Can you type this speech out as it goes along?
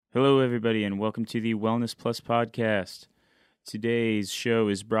Hello, everybody, and welcome to the Wellness Plus podcast. Today's show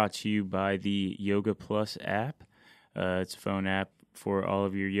is brought to you by the Yoga Plus app. It's a phone app for all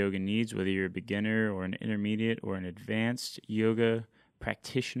of your yoga needs, whether you're a beginner or an intermediate or an advanced yoga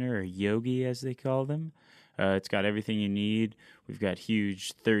practitioner or yogi, as they call them. It's got everything you need. We've got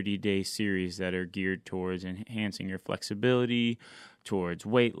huge 30-day series that are geared towards enhancing your flexibility, towards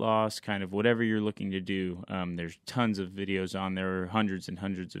weight loss, kind of whatever you're looking to do. There's tons of videos on there, hundreds and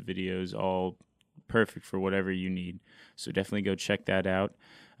hundreds of videos, all perfect for whatever you need. So definitely go check that out.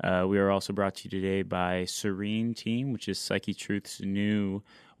 We are also brought to you today by Serene Team, which is Psyche Truth's new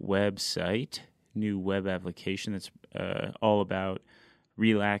website, new web application that's all about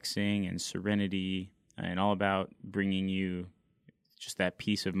relaxing and serenity and all about bringing you just that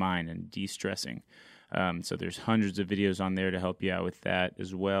peace of mind and de-stressing. So there's hundreds of videos on there to help you out with that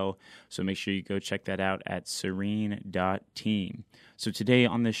as well. So make sure you go check that out at serene.team. So today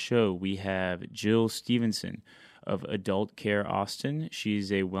on the show, we have Jill Stevenson of Adult Care Austin.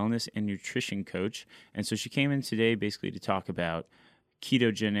 She's a wellness and nutrition coach. And so she came in today basically to talk about the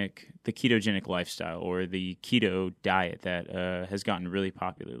ketogenic lifestyle, or the keto diet that has gotten really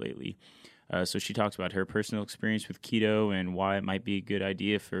popular lately. So she talks about her personal experience with keto and why it might be a good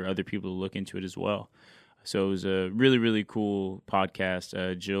idea for other people to look into it as well. So it was a really, really cool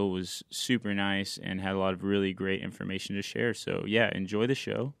podcast. Jill was super nice and had a lot of really great information to share. So yeah, enjoy the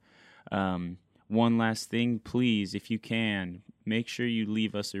show. One last thing, please, if you can, make sure you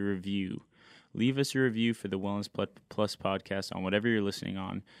leave us a review. Leave us a review for the Wellness Plus podcast on whatever you're listening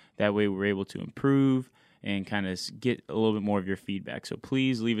on. That way we're able to improve and kind of get a little bit more of your feedback. So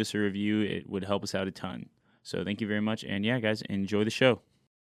please leave us a review. It would help us out a ton. So thank you very much. And yeah, guys, enjoy the show.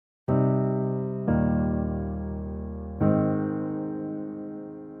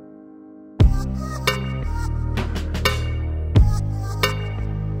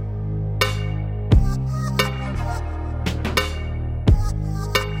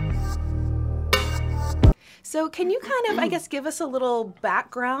 So can you kind of, give us a little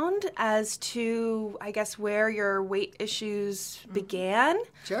background as to, where your weight issues began?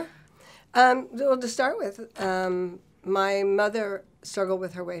 Sure. Well, to start with, my mother struggled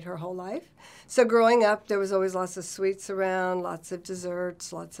with her weight her whole life. So growing up, there was always lots of sweets around, lots of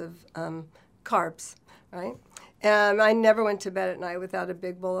desserts, lots of carbs, right? And I never went to bed at night without a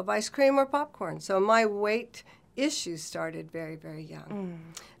big bowl of ice cream or popcorn. So my weight issues started very, very young.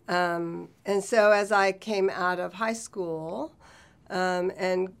 And so as I came out of high school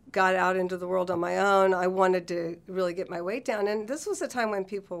and got out into the world on my own, I wanted to really get my weight down. And this was a time when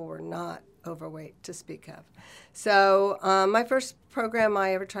people were not overweight to speak of. So my first program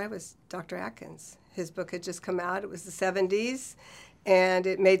I ever tried was Dr. Atkins. His book had just come out. It was the 70s, and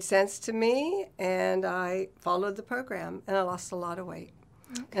it made sense to me, and I followed the program, and I lost a lot of weight.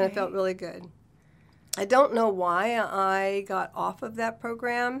 Okay. And I felt really good. I don't know why I got off of that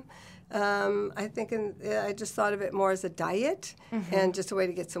program. I just thought of it more as a diet and just a way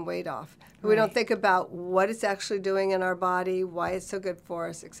to get some weight off. Right. We don't think about what it's actually doing in our body, why it's so good for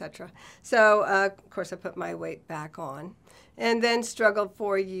us, etc. So, of course, I put my weight back on and then struggled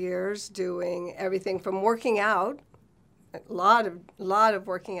for years doing everything from working out, a lot of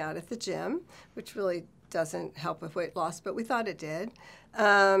working out at the gym, which really doesn't help with weight loss, but we thought it did.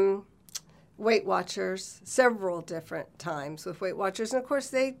 Weight Watchers, several different times with Weight Watchers. And, of course,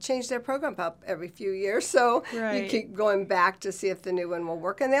 they change their program up every few years. So You keep going back to see if the new one will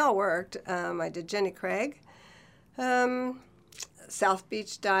work. And they all worked. I did Jenny Craig, South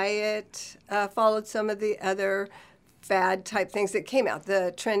Beach Diet, followed some of the other fad type things that came out,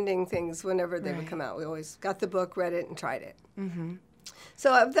 the trending things whenever they would come out. We always got the book, read it, and tried it. Mm-hmm.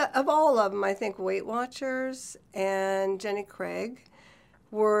 So of all of them, I think Weight Watchers and Jenny Craig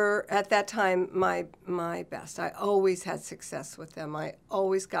were at that time my best. I always had success with them. I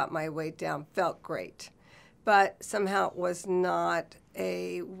always got my weight down, felt great. But somehow it was not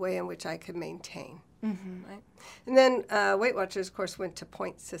a way in which I could maintain. Mm-hmm. Right? And then Weight Watchers, of course, went to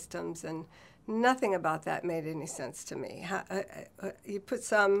point systems, and nothing about that made any sense to me. You put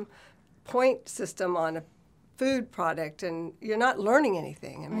some point system on a food product, and you're not learning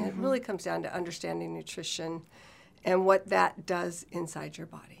anything. I mean, it really comes down to understanding nutrition and what that does inside your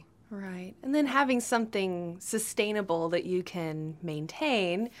body. Right. And then having something sustainable that you can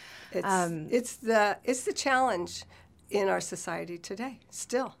maintain. It's the challenge in our society today,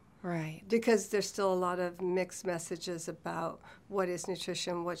 still. Right. Because there's still a lot of mixed messages about what is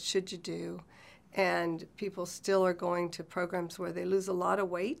nutrition, what should you do, and people still are going to programs where they lose a lot of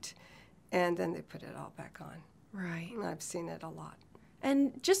weight and then they put it all back on. Right. And I've seen it a lot.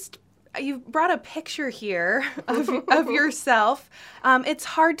 And just you've brought a picture here of yourself. It's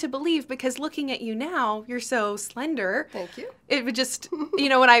hard to believe because looking at you now, you're so slender. Thank you. It would just,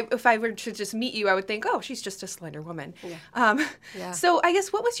 if I were to just meet you, I would think, oh, she's just a slender woman. Yeah. Yeah. So I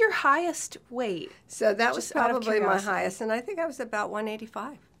guess what was your highest weight? So that was Just out of probably my curiosity. highest, and I think I was about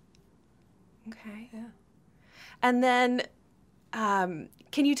 185. Okay. Yeah. And then,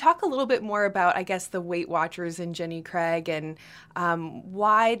 can you talk a little bit more about, I guess, the Weight Watchers and Jenny Craig, and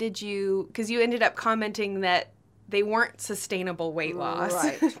why did you? Because you ended up commenting that they weren't sustainable weight loss.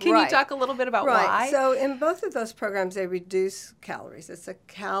 Right, Can right. you talk a little bit about Right. why? So in both of those programs, they reduce calories. It's a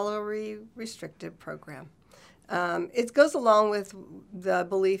calorie restricted program. It goes along with the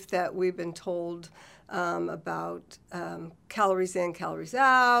belief that we've been told about calories in, calories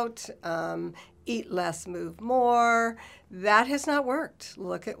out, eat less, move more. That has not worked.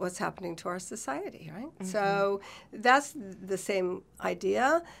 Look at what's happening to our society, right? Mm-hmm. So that's the same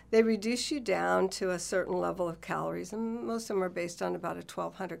idea. They reduce you down to a certain level of calories, and most of them are based on about a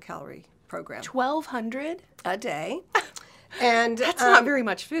 1,200 calorie program 1,200? a day. And That's not very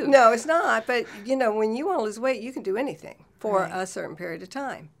much food. No, it's not. But, when you want to lose weight, you can do anything for Right. a certain period of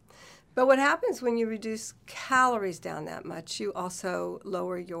time. But what happens when you reduce calories down that much, you also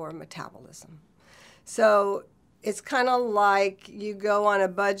lower your metabolism. So it's kind of like you go on a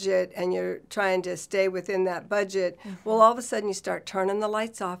budget and you're trying to stay within that budget. Mm-hmm. Well, all of a sudden you start turning the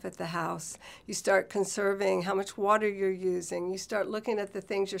lights off at the house. You start conserving how much water you're using. You start looking at the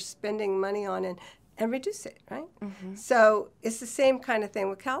things you're spending money on and reduce it, right? Mm-hmm. So it's the same kind of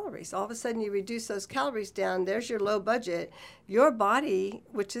thing with calories. All of a sudden you reduce those calories down. There's your low budget. Your body,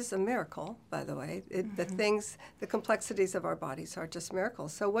 which is a miracle, by the way, the complexities of our bodies are just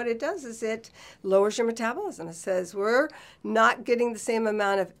miracles. So what it does is it lowers your metabolism. It says we're not getting the same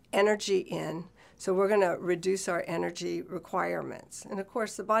amount of energy in, so we're going to reduce our energy requirements. And of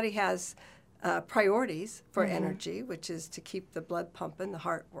course, the body has priorities for energy, which is to keep the blood pumping, the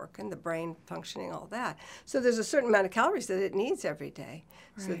heart working, the brain functioning, all that. So there's a certain amount of calories that it needs every day.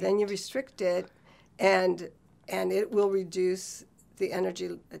 Right. So then you restrict it, and it will reduce the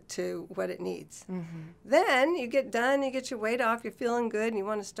energy to what it needs. Mm-hmm. Then you get done, you get your weight off, you're feeling good, and you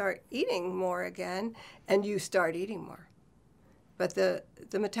want to start eating more again, and you start eating more. But the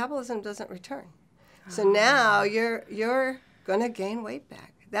metabolism doesn't return. So now you're going to gain weight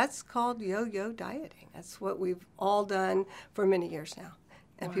back. That's called yo-yo dieting. That's what we've all done for many years now,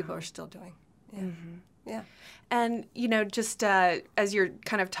 and people are still doing. Yeah. Mm-hmm. Yeah. And, just as you're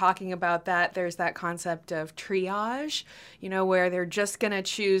kind of talking about that, there's that concept of triage, where they're just going to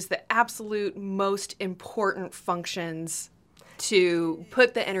choose the absolute most important functions to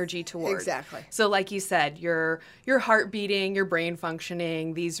put the energy toward. Exactly. So like you said, your heart beating, your brain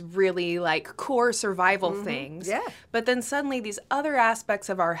functioning, these really like core survival things. Yeah. But then suddenly these other aspects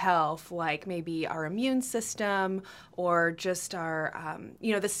of our health, like maybe our immune system or just our,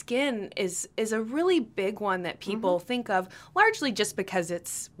 the skin is a really big one that people think of largely just because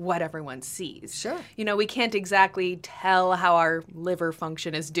it's what everyone sees. Sure. We can't exactly tell how our liver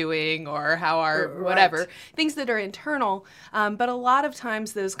function is doing or how our whatever, things that are internal. But a lot of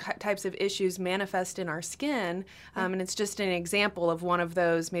times those types of issues manifest in our skin, and it's just an example of one of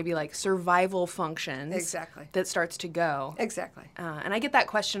those maybe like survival functions Exactly. that starts to go. Exactly. And I get that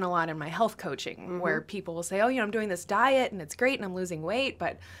question a lot in my health coaching where people will say, oh, I'm doing this diet and it's great and I'm losing weight,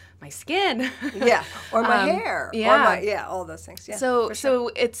 but my skin. Yeah, or my hair. Yeah. Or all those things. Yeah,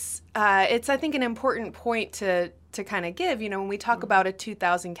 So it's I think an important point to kind of give, when we talk about a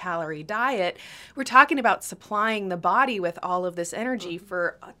 2,000 calorie diet, we're talking about supplying the body with all of this energy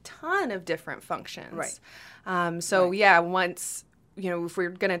for a ton of different functions. Right. Once, if we're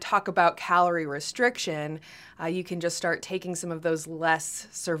going to talk about calorie restriction, you can just start taking some of those less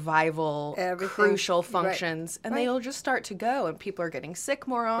survival crucial functions and they'll just start to go and people are getting sick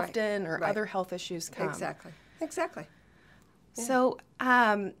more often or other health issues come. Exactly. Yeah. So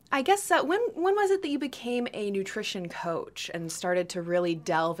I guess when was it that you became a nutrition coach and started to really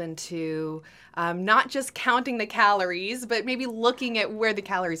delve into not just counting the calories, but maybe looking at where the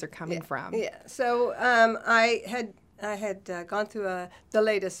calories are coming from? Yeah. So I had gone through the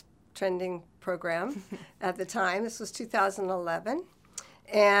latest trending program at the time. This was 2011.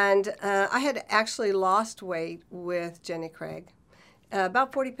 And I had actually lost weight with Jenny Craig,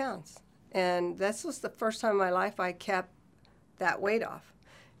 about 40 pounds. And this was the first time in my life I kept that weight off.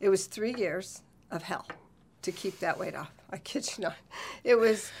 It was 3 years of hell to keep that weight off. I kid you not. It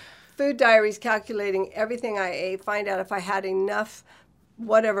was food diaries, calculating everything I ate, find out if I had enough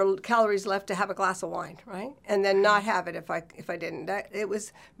whatever calories left to have a glass of wine, right? And then not have it if I didn't. It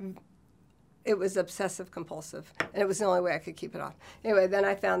was it was obsessive compulsive, and it was the only way I could keep it off. Anyway, then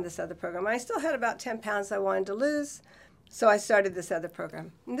I found this other program. I still had about 10 pounds I wanted to lose, so I started this other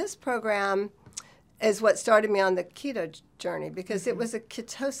program. And this program is what started me on the keto journey, because it was a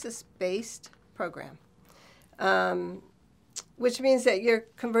ketosis-based program, which means that you're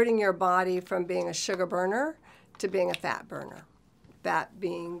converting your body from being a sugar burner to being a fat burner, fat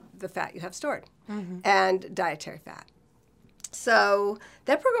being the fat you have stored, and dietary fat. So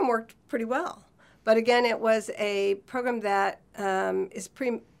that program worked pretty well. But again, it was a program that is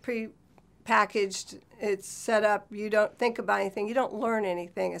pre-packaged. It's set up. You don't think about anything. You don't learn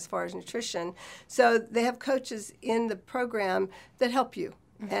anything as far as nutrition. So they have coaches in the program that help you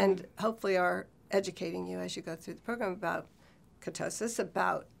and hopefully are educating you as you go through the program about ketosis,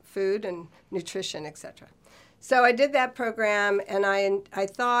 about food and nutrition, etc. So I did that program, and I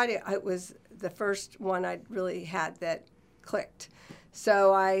thought it was the first one I'd really had that clicked.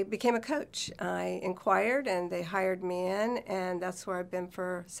 So I became a coach. I inquired, and they hired me in, and that's where I've been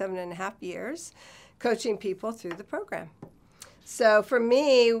for 7.5 years, coaching people through the program. So for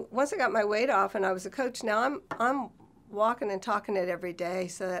me, once I got my weight off and I was a coach, now I'm walking and talking it every day,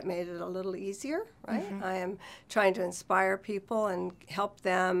 so that made it a little easier, right? I am trying to inspire people and help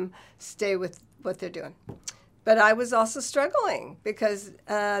them stay with what they're doing. But I was also struggling because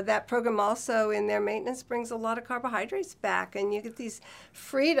that program also in their maintenance brings a lot of carbohydrates back, and you get these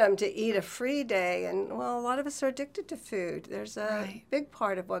freedom to eat a free day. And, well, a lot of us are addicted to food. There's a big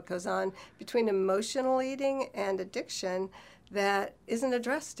part of what goes on between emotional eating and addiction that isn't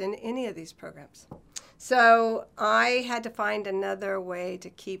addressed in any of these programs. So I had to find another way to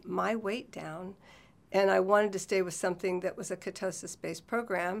keep my weight down, and I wanted to stay with something that was a ketosis-based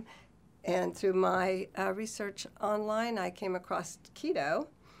program. And through my research online, I came across keto.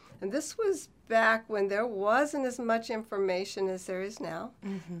 And this was back when there wasn't as much information as there is now.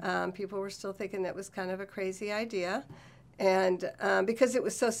 People were still thinking that was kind of a crazy idea. And because it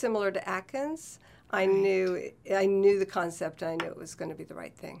was so similar to Atkins, I knew the concept, and I knew it was going to be the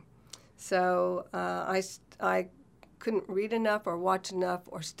right thing. So I couldn't read enough or watch enough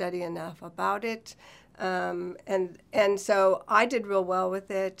or study enough about it. And so I did real well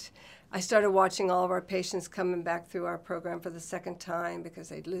with it. I started watching all of our patients coming back through our program for the second time because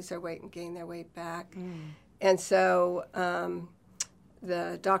they'd lose their weight and gain their weight back. And so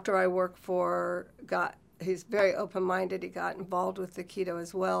the doctor I work for he's very open-minded. He got involved with the keto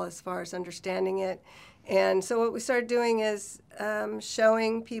as well as far as understanding it. And so what we started doing is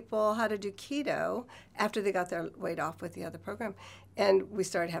showing people how to do keto after they got their weight off with the other program. And we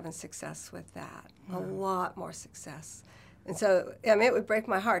started having success with that, a lot more success. And so, I mean, it would break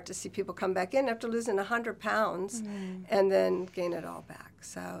my heart to see people come back in after losing 100 pounds and then gain it all back.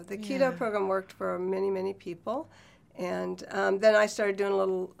 So the keto program worked for many, many people. And then I started doing a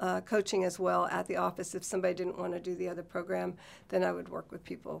little coaching as well at the office. If somebody didn't want to do the other program, then I would work with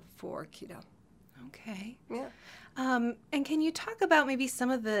people for keto. Okay. Yeah. And can you talk about maybe some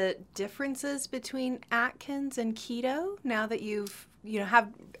of the differences between Atkins and keto now that you've have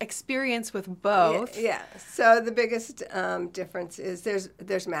experience with both? Yeah. So the biggest difference is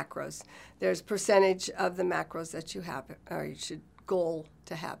there's macros. There's percentage of the macros that you have or you should goal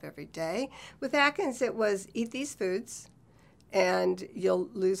to have every day. With Atkins, it was eat these foods, and you'll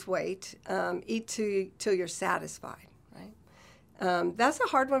lose weight. Eat till you're satisfied. That's a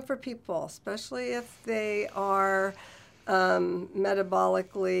hard one for people, especially if they are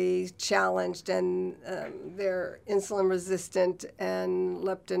metabolically challenged and they're insulin resistant and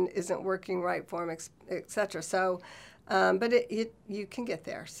leptin isn't working right for them, etc. So, but you can get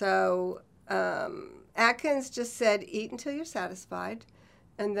there. So Atkins just said eat until you're satisfied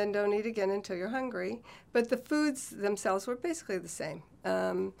and then don't eat again until you're hungry. But the foods themselves were basically the same.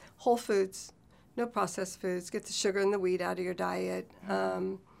 Whole foods. No processed foods. Get the sugar and the wheat out of your diet.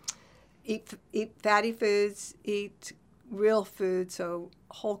 Eat fatty foods. Eat real food, so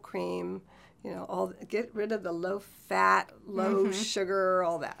whole cream. Get rid of the low fat, low sugar,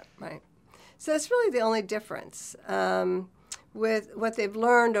 all that. Right. So that's really the only difference. With what they've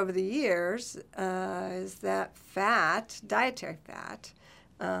learned over the years is that dietary fat,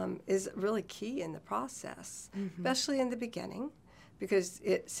 is really key in the process, especially in the beginning, because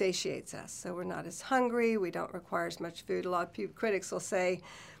it satiates us. So we're not as hungry. We don't require as much food. A lot of critics will say,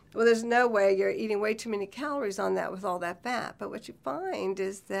 well, there's no way, you're eating way too many calories on that with all that fat. But what you find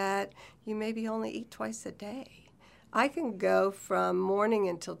is that you maybe only eat twice a day. I can go from morning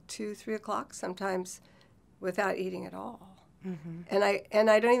until 2, 3 o'clock sometimes without eating at all. And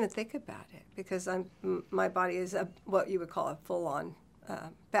I don't even think about it because my body is what you would call a full-on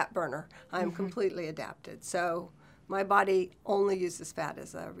fat burner. I'm completely adapted. So My body only uses fat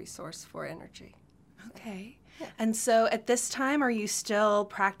as a resource for energy. Okay. And so at this time, are you still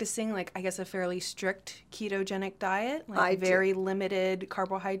practicing, like, I guess, a fairly strict ketogenic diet? Like I do. very limited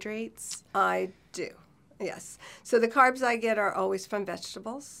carbohydrates? I do, yes. So the carbs I get are always from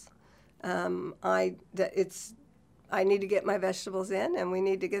vegetables. I need to get my vegetables in, and we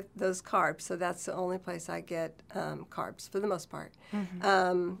need to get those carbs. So that's the only place I get carbs for the most part.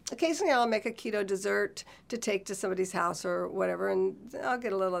 Occasionally I'll make a keto dessert to take to somebody's house or whatever, and I'll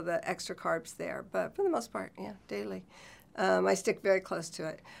get a little of the extra carbs there. But for the most part, yeah, daily. I stick very close to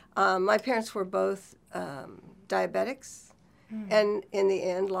it. My parents were both diabetics, and in the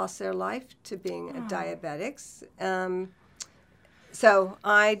end lost their life to being diabetics. So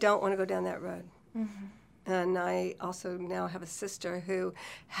I don't want to go down that road. And I also now have a sister who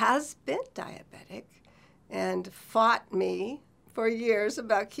has been diabetic and fought me for years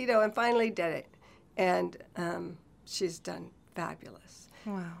about keto and finally did it. And she's done fabulous.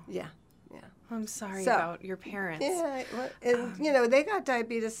 Wow. Yeah. I'm sorry about your parents. Yeah, and they got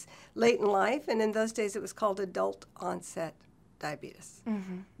diabetes late in life, and in those days it was called adult onset diabetes.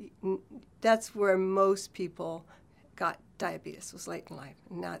 That's where most people got diabetes, was late in life.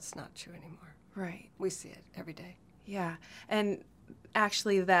 Now it's not true anymore. Right. We see it every day. Yeah. And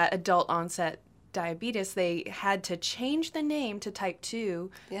actually that adult onset diabetes, they had to change the name to type 2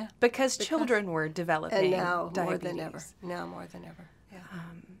 because children were developing and now diabetes. more than ever. Now more than ever. Yeah.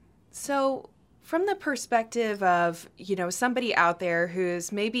 So from the perspective of, somebody out there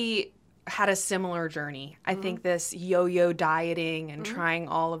who's maybe had a similar journey, I think this yo-yo dieting and trying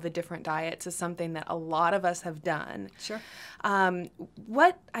all of the different diets is something that a lot of us have done. Sure.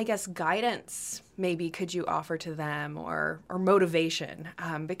 What, I guess, guidance maybe could you offer to them or motivation?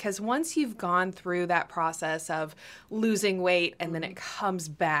 Because once you've gone through that process of losing weight and then it comes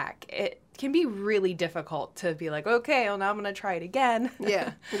back, it can be really difficult to be like, okay, well, now I'm going to try it again.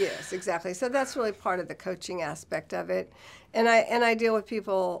 Yes, exactly. So that's really part of the coaching aspect of it. And I deal with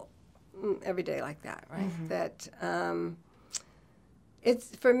people every day like that, right? That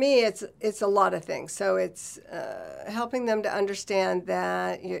it's, for me, it's a lot of things. So it's helping them to understand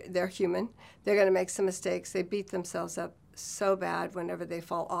that they're human. They're going to make some mistakes. They beat themselves up so bad whenever they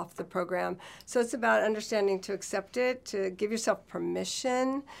fall off the program. So it's about understanding to accept it, to give yourself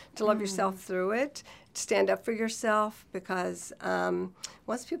permission, to love yourself through it, to stand up for yourself, because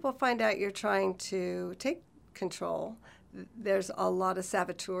once people find out you're trying to take control, there's a lot of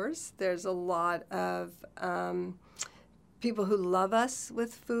saboteurs. There's a lot of people who love us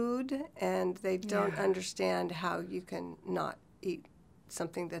with food, and they don't understand how you can not eat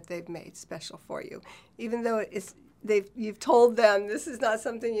something that they've made special for you. Even though you've told them this is not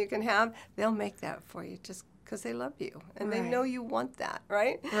something you can have, they'll make that for you just because they love you and they know you want that,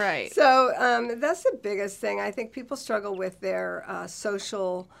 right? Right. So that's the biggest thing. I think people struggle with their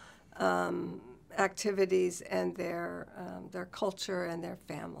social activities and their culture and their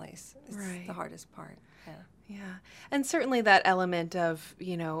families. It's the hardest part. Yeah. And certainly that element of,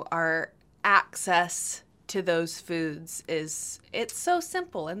 our access to those foods it's so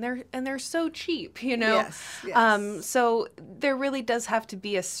simple and they're so cheap, Yes. So there really does have to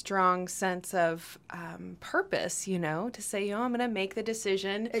be a strong sense of purpose, to say, I'm going to make the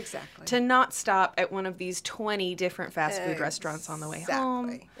decision to not stop at one of these 20 different fast food restaurants on the way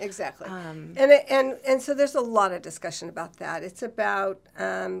home. Exactly. And so there's a lot of discussion about that. It's about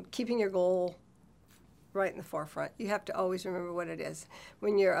keeping your goal right in the forefront. You have to always remember what it is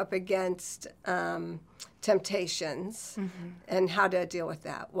when you're up against temptations and how to deal with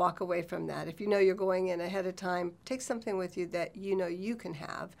that. Walk away from that. If you know you're going in ahead of time, take something with you that you can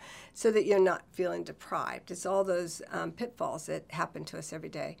have so that you're not feeling deprived. It's all those pitfalls that happen to us every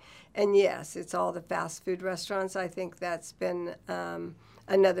day. And yes, it's all the fast food restaurants. I think that's been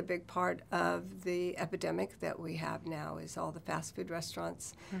another big part of the epidemic that we have now is all the fast food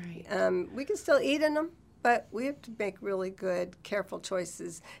restaurants. Right. We can still eat in them, but we have to make really good, careful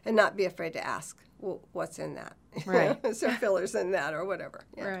choices and not be afraid to ask, well, what's in that? Right. Is there fillers in that or whatever?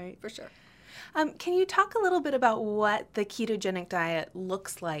 Yeah, right. For sure. Can you talk a little bit about what the ketogenic diet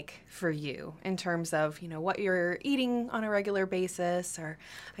looks like for you in terms of, what you're eating on a regular basis? Or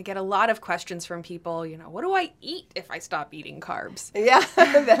I get a lot of questions from people, what do I eat if I stop eating carbs? Yeah,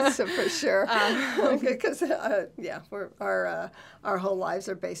 that's for sure. Because, our whole lives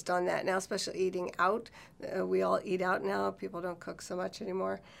are based on that now, especially eating out. We all eat out now. People don't cook so much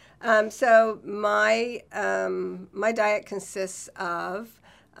anymore. So my diet consists of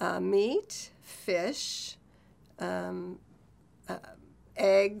meat, fish,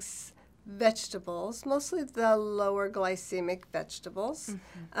 eggs, vegetables, mostly the lower glycemic vegetables,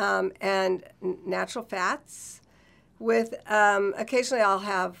 and natural fats, Occasionally I'll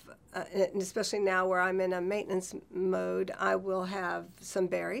have, and especially now where I'm in a maintenance mode, I will have some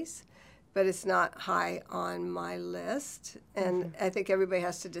berries, but it's not high on my list. And I think everybody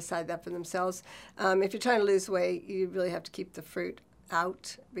has to decide that for themselves. If you're trying to lose weight, you really have to keep the fruit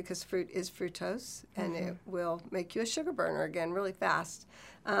out, because fruit is fructose, and it will make you a sugar burner again really fast.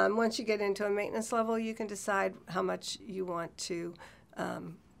 Once you get into a maintenance level, you can decide how much you want to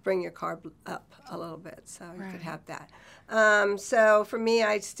bring your carb up a little bit, so you could have that. So for me,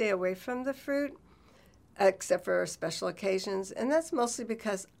 I stay away from the fruit, except for special occasions, and that's mostly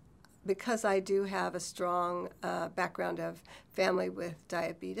because I do have a strong background of family with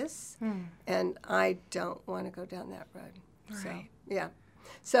diabetes, and I don't want to go down that road. Right. So, yeah.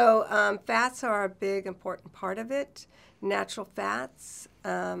 So fats are a big, important part of it. Natural fats.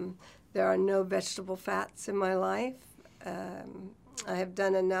 There are no vegetable fats in my life. I have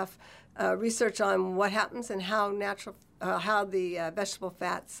done enough research on what happens and how the vegetable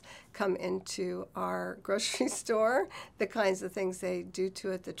fats come into our grocery store, the kinds of things they do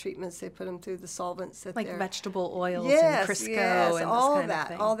to it, the treatments they put them through, the solvents that like they're... vegetable oils Yes, and Crisco yes, and all this kind that, of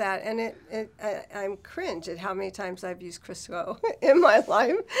thing. all that. And I'm cringe at how many times I've used Crisco in my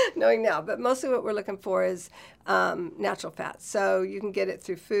life, knowing now. But mostly what we're looking for is natural fats. So you can get it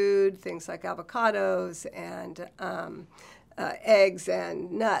through food, things like avocados and eggs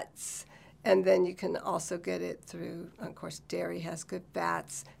and nuts. And then you can also get it through, of course, dairy has good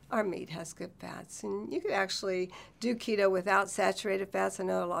fats. Our meat has good fats. And you could actually do keto without saturated fats. I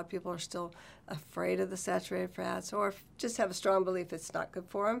know a lot of people are still afraid of the saturated fats, or just have a strong belief it's not good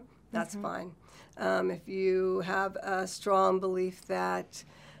for them. That's fine. If you have a strong belief that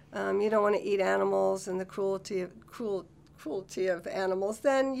you don't want to eat animals and the cruelty of animals,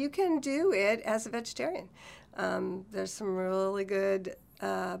 then you can do it as a vegetarian. There's some really good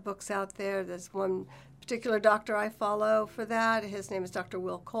books out there. There's one particular doctor I follow for that. His name is Dr.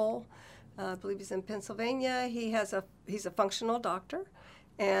 Will Cole. I believe he's in Pennsylvania. He's a functional doctor,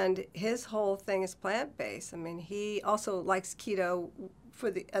 and his whole thing is plant-based. I mean, he also likes keto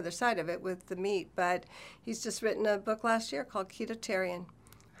for the other side of it with the meat, but he's just written a book last year called Ketotarian.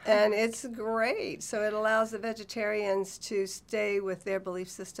 And it's great. So it allows the vegetarians to stay with their belief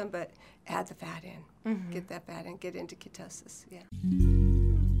system, but add the fat in. Get that fat in, get into ketosis. Yeah.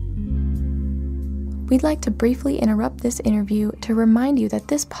 We'd like to briefly interrupt this interview to remind you that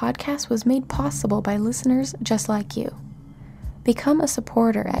this podcast was made possible by listeners just like you. Become a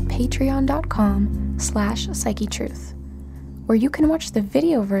supporter at patreon.com/psychetruth, where you can watch the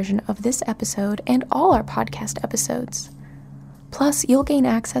video version of this episode and all our podcast episodes. Plus, you'll gain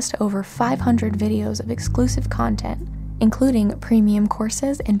access to over 500 videos of exclusive content, including premium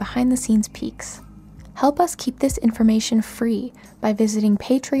courses and behind-the-scenes peeks. Help us keep this information free by visiting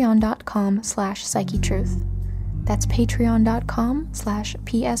patreon.com/psychetruth. That's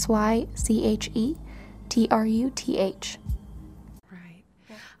patreon.com/PSYCHETRUTH. Right.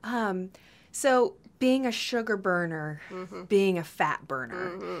 So being a sugar burner, being a fat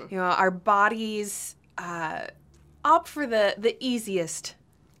burner, you know, our bodies opt for the easiest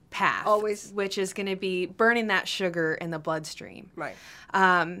path, Always. which is going to be burning that sugar in the bloodstream. Right.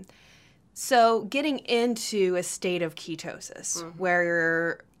 So getting into a state of ketosis where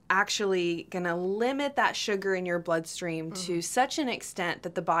you're actually going to limit that sugar in your bloodstream to such an extent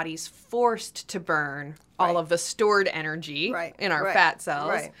that the body's forced to burn all of the stored energy in our fat cells.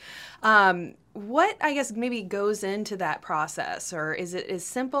 Right. What, I guess, maybe goes into that process? Or is it as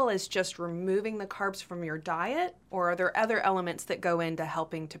simple as just removing the carbs from your diet? Or are there other elements that go into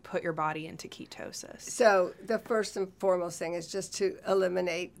helping to put your body into ketosis? So the first and foremost thing is just to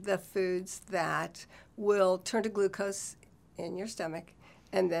eliminate the foods that will turn to glucose in your stomach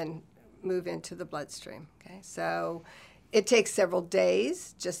and then move into the bloodstream. Okay, so it takes several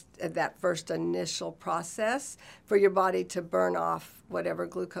days, just that first initial process, for your body to burn off whatever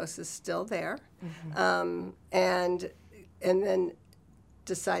glucose is still there, and then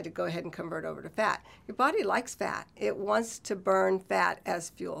decide to go ahead and convert over to fat. Your body likes fat. It wants to burn fat as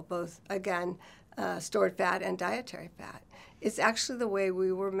fuel, both, again, stored fat and dietary fat. It's actually the way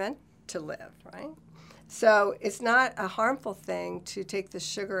we were meant to live, right? So it's not a harmful thing to take the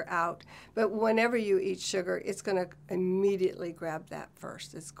sugar out, but whenever you eat sugar, it's going to immediately grab that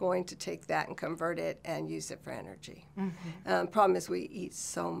first. It's going to take that and convert it and use it for energy. Problem is we eat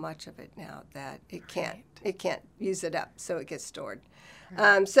so much of it now that it can't use it up, so it gets stored.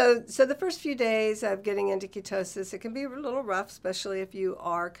 So the first few days of getting into ketosis, it can be a little rough, especially if you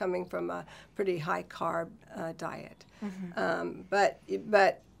are coming from a pretty high carb diet. But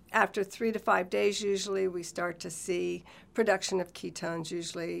after 3 to 5 days, usually we start to see production of ketones,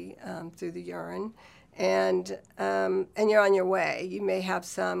 usually through the urine, and you're on your way. You may have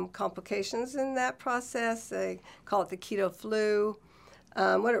some complications in that process. They call it the keto flu.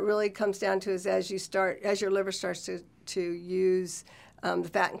 What it really comes down to is as your liver starts to use the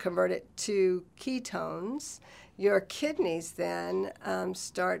fat and convert it to ketones, your kidneys then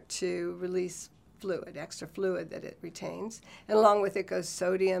start to release fluid, extra fluid that it retains, and along with it goes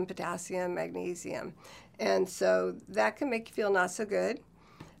sodium, potassium, magnesium, and so that can make you feel not so good.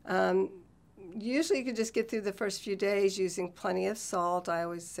 Usually you can just get through the first few days using plenty of salt. I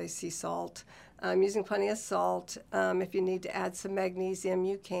always say sea salt. Using plenty of salt. If you need to add some magnesium,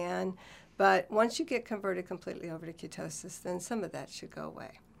 you can. But once you get converted completely over to ketosis, then some of that should go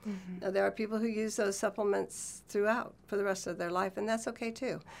away. Mm-hmm. Now, there are people who use those supplements throughout for the rest of their life, and that's okay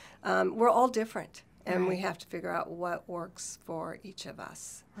too. We're all different, and we have to figure out what works for each of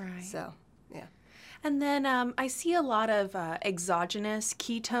us. Right. So, yeah. And then I see a lot of exogenous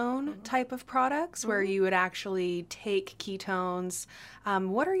ketone type of products where you would actually take ketones.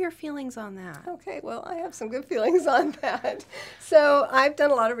 What are your feelings on that? Okay, well, I have some good feelings on that. So I've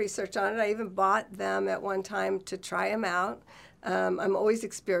done a lot of research on it. I even bought them at one time to try them out. I'm always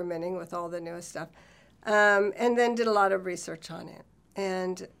experimenting with all the newest stuff. And then did a lot of research on it.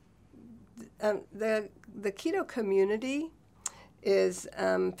 And the keto community is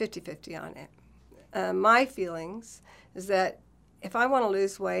 50-50 on it. My feelings is that if I want to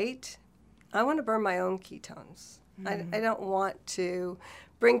lose weight, I want to burn my own ketones. Mm-hmm. I don't want to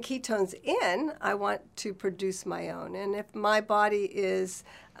bring ketones in. I want to produce my own. And if my body is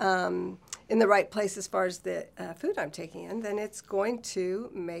in the right place as far as the food I'm taking in, then it's going to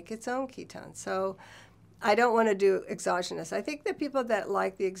make its own ketones. So I don't want to do exogenous. I think the people that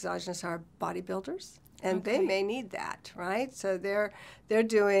like the exogenous are bodybuilders. And they may need that, right? So they're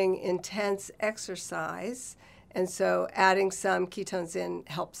doing intense exercise, and so adding some ketones in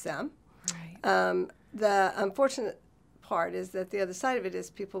helps them. Right. The unfortunate part is that the other side of it is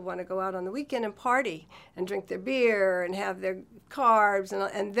people want to go out on the weekend and party and drink their beer and have their carbs,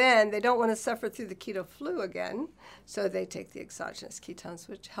 and then they don't want to suffer through the keto flu again, so they take the exogenous ketones,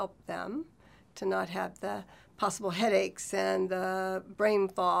 which help them to not have the possible headaches and the brain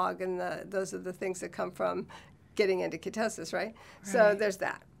fog, and those are the things that come from getting into ketosis, right? So there's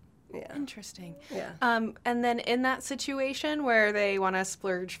that. Yeah. Interesting. Yeah. And then in that situation where they want to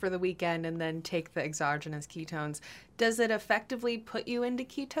splurge for the weekend and then take the exogenous ketones, does it effectively put you into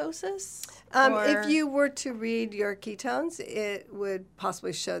ketosis? If you were to read your ketones, it would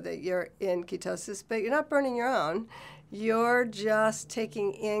possibly show that you're in ketosis, but you're not burning your own. You're just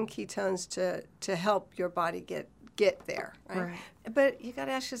taking in ketones to help your body get there, right? But you got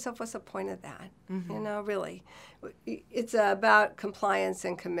to ask yourself, what's the point of that? Mm-hmm. You know, really. It's about compliance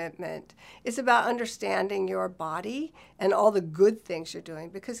and commitment. It's about understanding your body and all the good things you're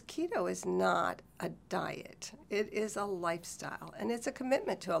doing, because keto is not a diet. It is a lifestyle, and it's a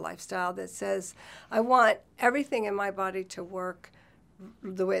commitment to a lifestyle that says, I want everything in my body to work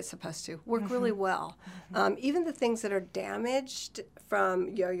the way it's supposed to, work really well. Even the things that are damaged from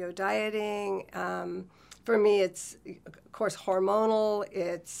yo-yo dieting, for me it's, of course, hormonal.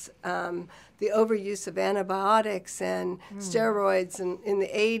 It's the overuse of antibiotics and steroids in the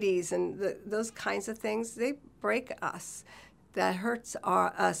 80s, and those kinds of things, they break us. That hurts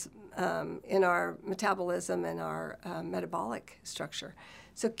us in our metabolism and our metabolic structure.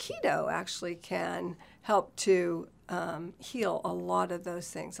 So keto actually can help to heal a lot of those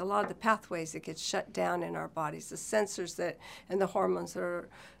things, a lot of the pathways that get shut down in our bodies, the sensors and the hormones that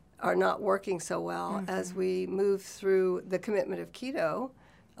are not working so well. As we move through the commitment of keto,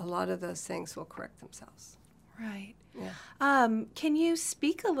 a lot of those things will correct themselves. Right. Yeah. Can you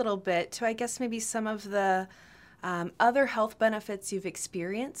speak a little bit to, I guess, maybe some of the other health benefits you've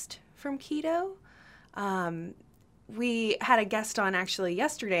experienced from keto? We had a guest on actually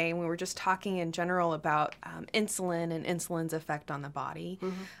yesterday, and we were just talking in general about insulin and insulin's effect on the body.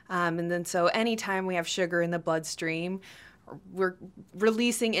 And then so anytime we have sugar in the bloodstream, we're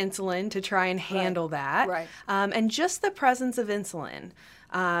releasing insulin to try and handle that. Right. And just the presence of insulin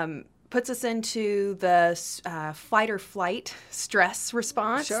puts us into the fight or flight stress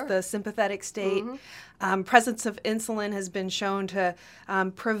response, the sympathetic state. Presence of insulin has been shown to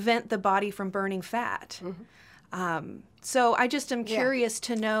prevent the body from burning fat. So I just am curious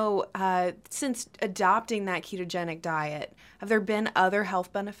to know, since adopting that ketogenic diet, have there been other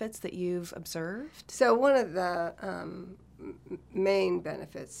health benefits that you've observed? So one of the main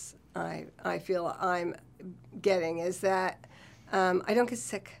benefits I feel I'm getting is that I don't get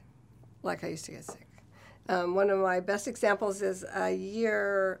sick like I used to get sick. One of my best examples is a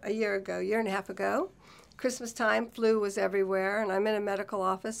year and a half ago, Christmas time, flu was everywhere, and I'm in a medical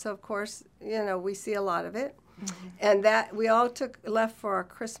office, so of course, we see a lot of it. Mm-hmm. And that we all left for our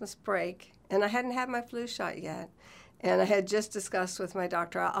Christmas break, and I hadn't had my flu shot yet. And I had just discussed with my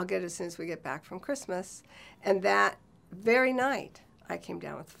doctor, I'll get it as soon as we get back from Christmas. And that very night, I came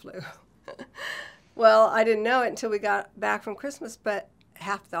down with the flu. Well, I didn't know it until we got back from Christmas, but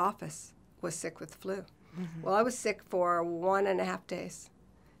half the office was sick with the flu. Mm-hmm. Well, I was sick for 1.5 days,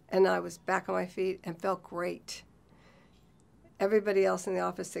 and I was back on my feet and felt great. Everybody else in the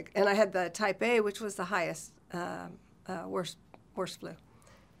office sick. And I had the type A, which was the highest, worst flu.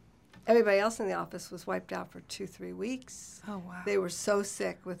 Everybody else in the office was wiped out for 2-3 weeks. Oh, wow. They were so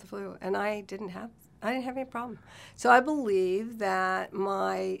sick with the flu, and I didn't have any problem. So I believe that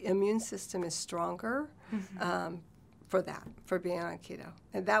my immune system is stronger for being on keto.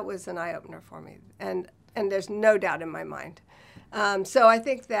 And that was an eye-opener for me. And there's no doubt in my mind. So I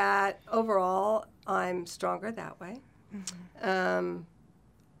think that overall I'm stronger that way. Mm-hmm.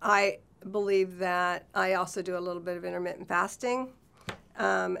 I believe that I also do a little bit of intermittent fasting.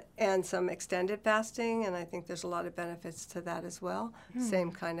 And some extended fasting, and I think there's a lot of benefits to that as well.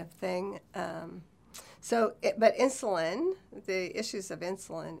 Same kind of thing. But insulin, the issues of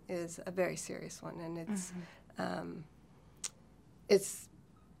insulin is a very serious one, and it's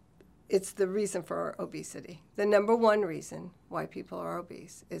the reason for obesity. The number one reason why people are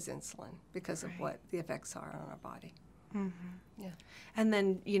obese is insulin because of what the effects are on our body. Mm-hmm. Yeah. And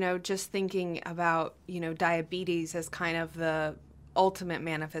then, just thinking about, diabetes as kind of the ultimate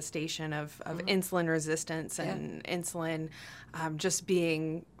manifestation of insulin resistance and insulin just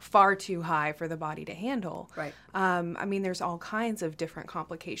being far too high for the body to handle. Right. There's all kinds of different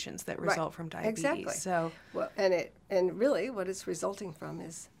complications that result from diabetes. Exactly. So, and really what it's resulting from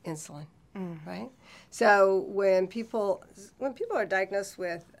is insulin. Right. So when people are diagnosed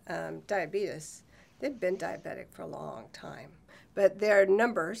with diabetes, they've been diabetic for a long time. But their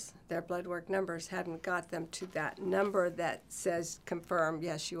blood work numbers, hadn't got them to that number that says confirm,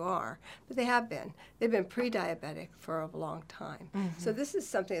 yes, you are. But they have been. They've been pre-diabetic for a long time. Mm-hmm. So this is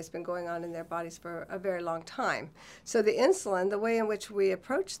something that's been going on in their bodies for a very long time. So the insulin, the way in which we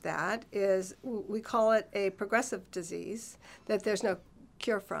approach that is we call it a progressive disease that there's no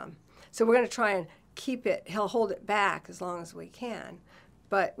cure from. So we're going to try and hold it back as long as we can.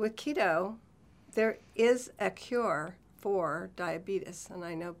 But with keto, there is a cure for diabetes. And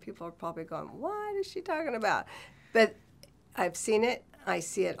I know people are probably going, what is she talking about? But I've seen it. I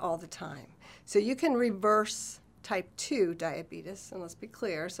see it all the time. So you can reverse type 2 diabetes, and let's be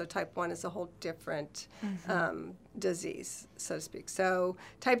clear. So type 1 is a whole different disease, so to speak. So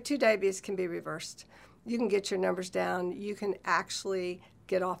type 2 diabetes can be reversed. You can get your numbers down. You can actually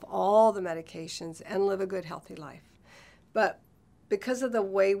get off all the medications and live a good, healthy life. But because of the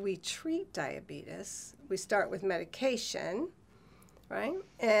way we treat diabetes, we start with medication, right?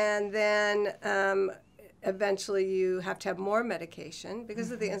 And then eventually you have to have more medication because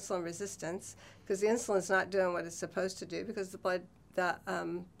of the insulin resistance, because the insulin's not doing what it's supposed to do because the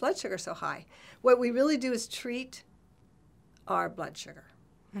blood sugar is so high. What we really do is treat our blood sugar.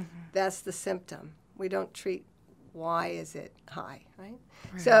 Mm-hmm. That's the symptom. We don't treat why is it high, right?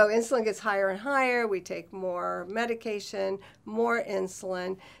 So insulin gets higher and higher. We take more medication, more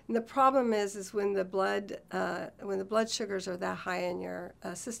insulin, and the problem is when the blood sugars are that high in your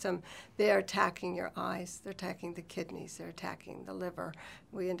system, they are attacking your eyes. They're attacking the kidneys. They're attacking the liver.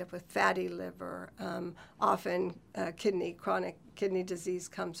 We end up with fatty liver. Often, chronic kidney disease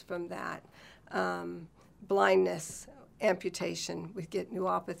comes from that. Blindness, amputation. We get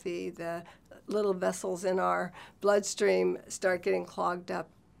neuropathy. The little vessels in our bloodstream start getting clogged up,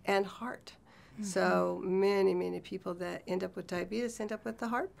 and heart. Mm-hmm. So many people that end up with diabetes end up with the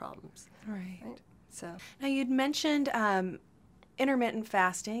heart problems. Right. So now you'd mentioned intermittent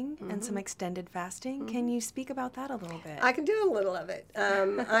fasting and some extended fasting. Can you speak about that a little bit? I can do a little of it.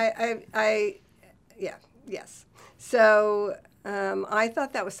 Yes. So I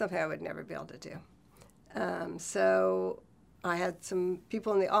thought that was something I would never be able to do. So I had some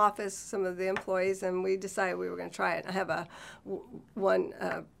people in the office, some of the employees, and we decided we were going to try it. I have one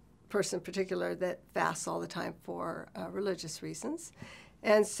person in particular that fasts all the time for religious reasons.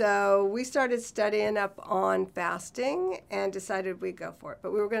 And so we started studying up on fasting and decided we'd go for it.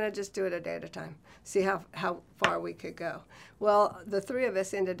 But we were going to just do it a day at a time, see how far we could go. Well, the three of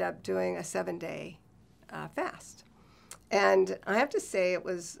us ended up doing a 7-day fast. And I have to say it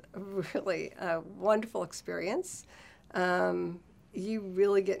was really a wonderful experience. You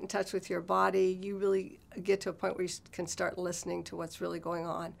really get in touch with your body. You really get to a point where you can start listening to what's really going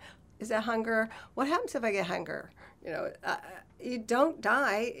on. Is that hunger? What happens if I get hunger? you don't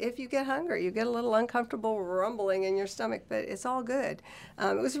die if you get hungry. You get a little uncomfortable rumbling in your stomach, but it's all good.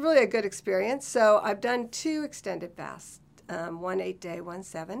 It was really a good experience. So I've done 2 extended fasts, one 8-day, one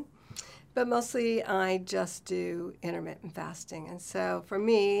 7. But mostly I just do intermittent fasting. And so for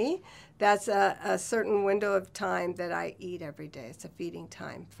me, that's a certain window of time that I eat every day. It's a feeding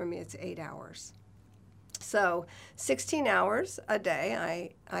time. For me, it's 8 hours. So 16 hours a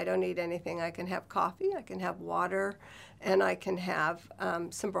day, I don't eat anything. I can have coffee, I can have water, and I can have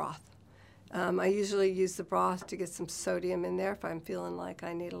some broth. I usually use the broth to get some sodium in there if I'm feeling like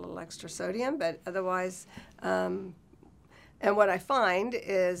I need a little extra sodium, but otherwise, and what I find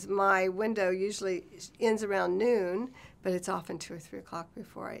is my window usually ends around noon, but it's often 2 or 3 o'clock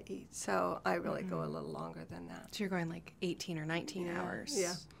before I eat. So I really go a little longer than that. So you're going like 18 or 19 hours.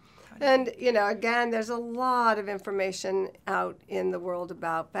 Yeah. And, again, there's a lot of information out in the world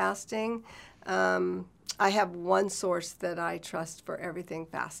about fasting. I have one source that I trust for everything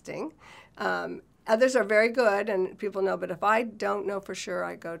fasting. Others are very good, and people know, but if I don't know for sure,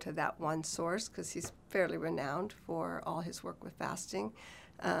 I go to that one source because he's fairly renowned for all his work with fasting.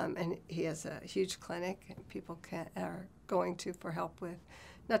 And he has a huge clinic, and people are going to for help with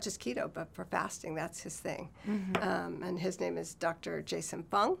not just keto, but for fasting. That's his thing. Mm-hmm. And his name is Dr. Jason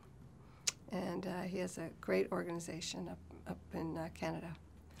Fung. And he has a great organization up in Canada.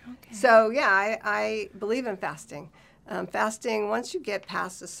 Okay. So, yeah, I believe in fasting. Fasting, once you get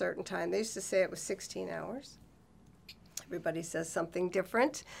past a certain time, they used to say it was 16 hours. Everybody says something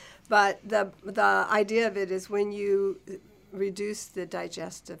different. But the idea of it is when you reduce the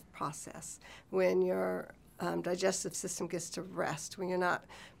digestive process, when your digestive system gets to rest, when you're not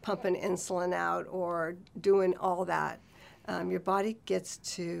pumping insulin out or doing all that, your body gets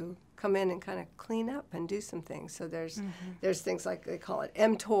to come in and kind of clean up and do some things. So there's things like they call it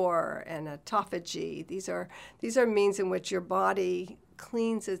mTOR and autophagy. These are means in which your body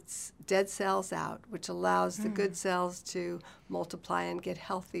cleans its dead cells out, which allows the good cells to multiply and get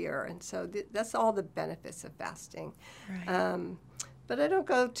healthier. And so that's all the benefits of fasting. Right. But I don't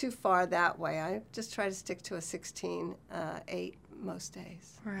go too far that way. I just try to stick to a 16-8 most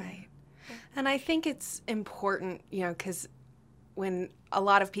days. Right. And I think it's important, because when a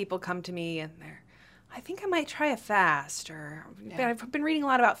lot of people come to me and I think I might try a fast, or I've been reading a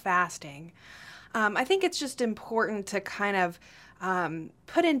lot about fasting. I think it's just important to kind of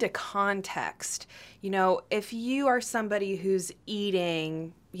put into context, if you are somebody who's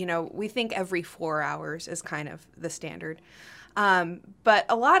eating, we think every 4 hours is kind of the standard. But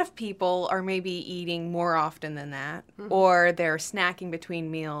a lot of people are maybe eating more often than that, or they're snacking between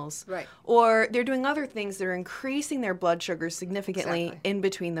meals, right, or they're doing other things that are increasing their blood sugar significantly in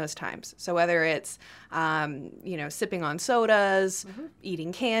between those times. So whether it's, sipping on sodas,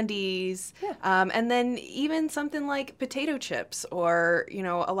 eating candies, and then even something like potato chips, or,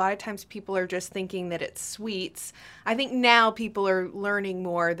 a lot of times people are just thinking that it's sweets. I think now people are learning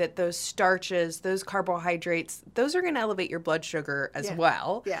more that those starches, those carbohydrates, those are going to elevate your blood sugar as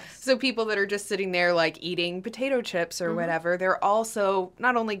well. Yes. So people that are just sitting there like eating potato chips or whatever, they're also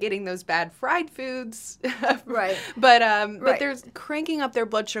not only getting those bad fried foods, right, but they're cranking up their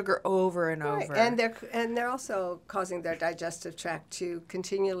blood sugar over and over. And they're also causing their digestive tract to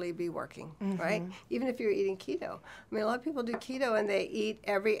continually be working, right? Even if you're eating keto. I mean, a lot of people do keto and they eat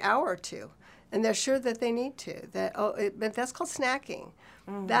every hour or two, and they're sure that they need to. But that's called snacking.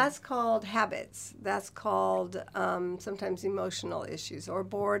 That's called habits. That's called sometimes emotional issues or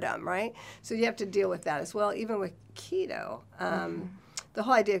boredom, right? So you have to deal with that as well. Even with keto, the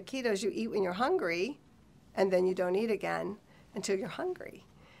whole idea of keto is you eat when you're hungry, and then you don't eat again until you're hungry.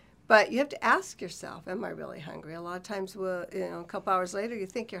 But you have to ask yourself, am I really hungry? A lot of times, a couple hours later, you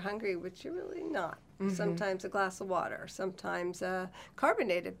think you're hungry, but you're really not. Sometimes a glass of water, sometimes a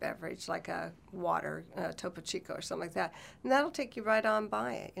carbonated beverage like a water, Topo Chico or something like that. And that'll take you right on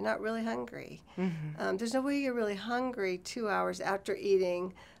by it. You're not really hungry. There's no way you're really hungry 2 hours after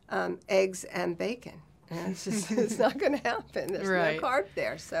eating eggs and bacon. It's not going to happen. There's no carb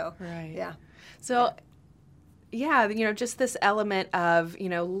there. So, yeah. So, just this element of,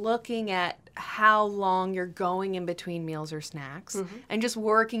 looking at how long you're going in between meals or snacks and just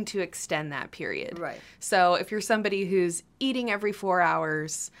working to extend that period. Right. So if you're somebody who's eating every 4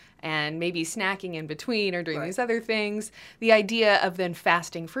 hours and maybe snacking in between or doing these other things, the idea of then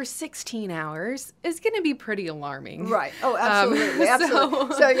fasting for 16 hours is going to be pretty alarming. Right. Oh, absolutely.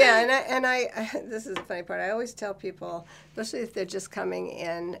 Absolutely. So yeah, and I this is the funny part. I always tell people, especially if they're just coming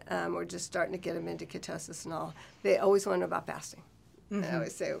in, or just starting to get them into ketosis and all, they always want to know about fasting. And I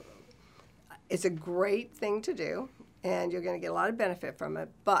always say, it's a great thing to do, and you're going to get a lot of benefit from it,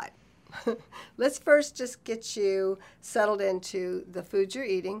 but let's first just get you settled into the foods you're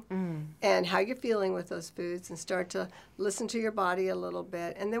eating and how you're feeling with those foods, and start to listen to your body a little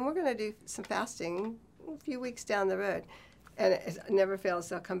bit. And then we're going to do some fasting a few weeks down the road. And it never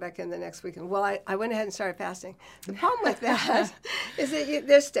fails. I'll come back in the next week. And, well, I went ahead and started fasting. The problem with that is that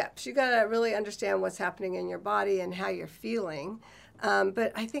there's steps. You got to really understand what's happening in your body and how you're feeling.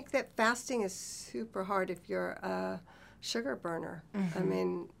 But I think that fasting is super hard if you're a sugar burner. I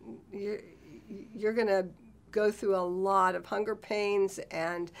mean, you're going to go through a lot of hunger pains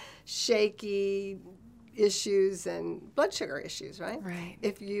and shaky issues and blood sugar issues, right? Right.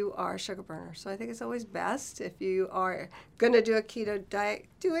 If you are a sugar burner. So I think it's always best, if you are going to do a keto diet,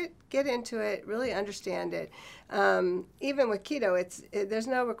 do it, get into it, really understand it. Even with keto, there's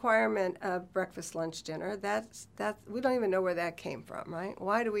no requirement of breakfast, lunch, dinner. That we don't even know where that came from, right?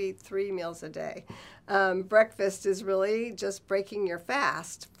 Why do we eat 3 meals a day? Breakfast is really just breaking your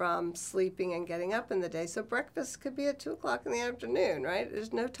fast from sleeping and getting up in the day. So breakfast could be at 2 o'clock in the afternoon, right?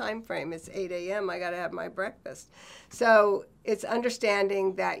 There's no time frame. It's 8 a.m. I got to have my breakfast. So it's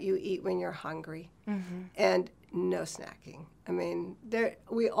understanding that you eat when you're hungry and no snacking. I mean,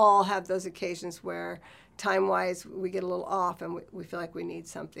 we all have those occasions where time-wise we get a little off and we feel like we need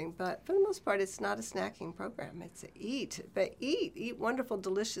something. But for the most part, it's not a snacking program. It's eat. But eat wonderful,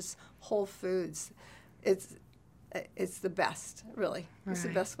 delicious, whole foods. It's the best, really. Right. It's the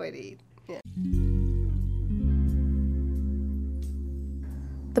best way to eat. Yeah.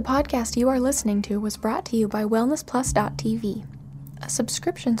 The podcast you are listening to was brought to you by WellnessPlus.tv, a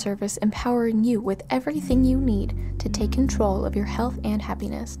subscription service empowering you with everything you need to take control of your health and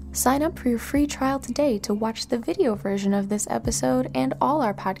happiness. Sign up for your free trial today to watch the video version of this episode and all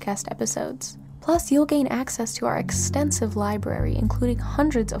our podcast episodes. Plus, you'll gain access to our extensive library, including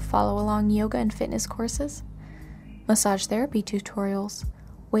hundreds of follow-along yoga and fitness courses, massage therapy tutorials,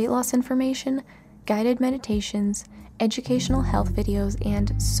 weight loss information, guided meditations, educational health videos,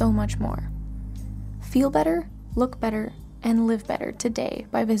 and so much more. Feel better, look better, and live better today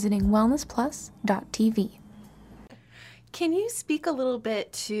by visiting wellnessplus.tv. Can you speak a little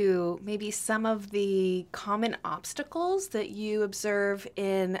bit to maybe some of the common obstacles that you observe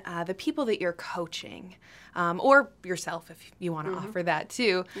in the people that you're coaching, or yourself if you want to offer that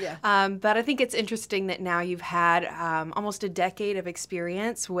too? Yeah. But I think it's interesting that now you've had almost a decade of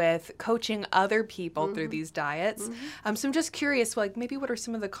experience with coaching other people through these diets. So I'm just curious, like maybe what are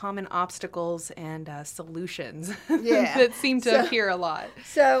some of the common obstacles and solutions that seem to appear a lot?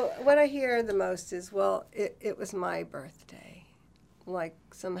 So what I hear the most is, well, it was my birthday. Like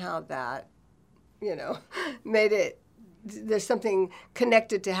somehow that, made it, there's something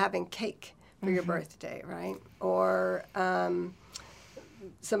connected to having cake for your birthday, right? Or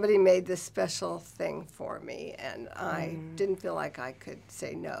somebody made this special thing for me and I didn't feel like I could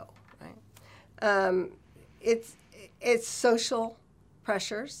say no, right? It's social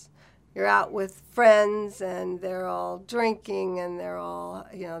pressures. You're out with friends and they're all drinking and they're all,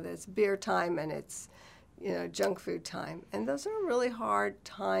 there's beer time and it's, junk food time. And those are really hard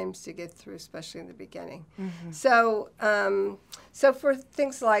times to get through, especially in the beginning. So for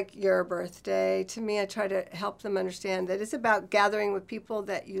things like your birthday, to me, I try to help them understand that it's about gathering with people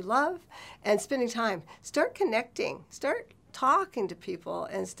that you love and spending time. Start connecting. Start talking to people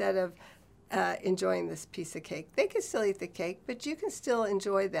instead of enjoying this piece of cake. They can still eat the cake, but you can still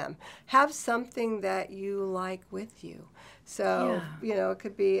enjoy them. Have something that you like with you. So, it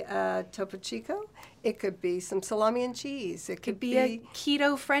could be a Topo Chico. It could be some salami and cheese. It could be a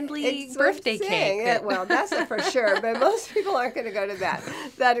keto-friendly birthday cake. Well, that's it for sure, but most people aren't going to go to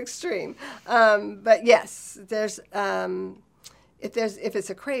that extreme. But yes, there's if it's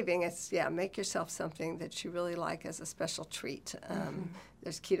a craving, it's make yourself something that you really like as a special treat.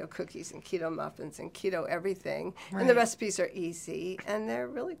 There's keto cookies and keto muffins and keto everything, and the recipes are easy and they're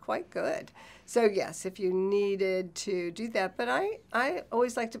really quite good. So yes, if you needed to do that, but I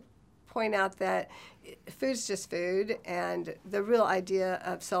always like to point out that food's just food, and the real idea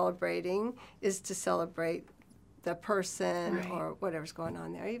of celebrating is to celebrate the person or whatever's going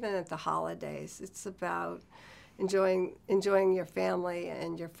on there. Even at the holidays, it's about enjoying your family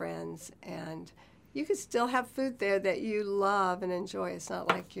and your friends, and you can still have food there that you love and enjoy. It's not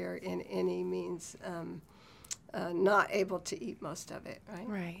like you're in any means not able to eat most of it, right?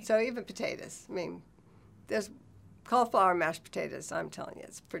 Right. So even potatoes. I mean, there's cauliflower mashed potatoes. I'm telling you,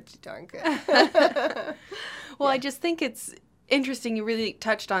 it's pretty darn good. Well, I just think it's interesting. You really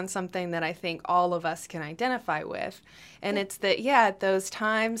touched on something that I think all of us can identify with, and it's that, at those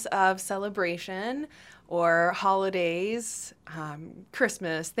times of celebration or holidays,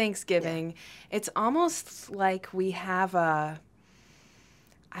 Christmas, Thanksgiving, it's almost like we have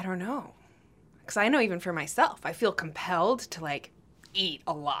I don't know. Because I know even for myself, I feel compelled to like eat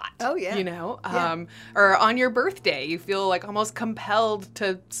a lot. Oh, yeah. You know? Yeah. Or on your birthday, you feel like almost compelled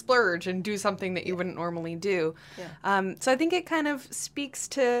to splurge and do something that you wouldn't normally do. Yeah. So I think it kind of speaks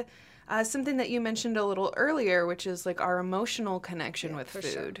to something that you mentioned a little earlier, which is like our emotional connection with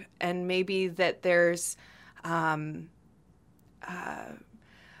food. sure. And maybe that there's a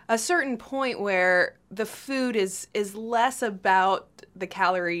certain point where the food is less about the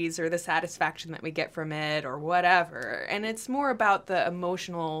calories or the satisfaction that we get from it or whatever, and it's more about the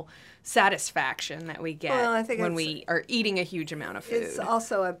emotional satisfaction that we get Well, I think when it's- we are eating a huge amount of food. It's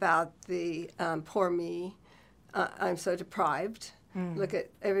also about the poor me. I'm so deprived. Look at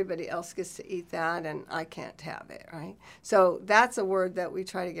everybody else gets to eat that, and I can't have it, right? So that's a word that we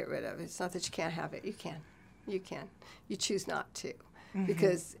try to get rid of. It's not that you can't have it. You can. You can. You choose not to.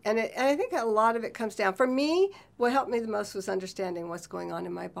 Because, and I think a lot of it comes down, for me, what helped me the most was understanding what's going on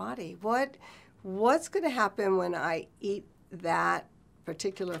in my body. What's going to happen when I eat that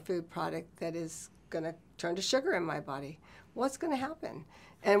particular food product that is going to turn to sugar in my body? What's going to happen?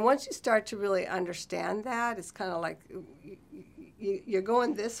 And once you start to really understand that, it's kind of like you're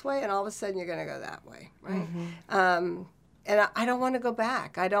going this way, and all of a sudden you're going to go that way, right? And I don't want to go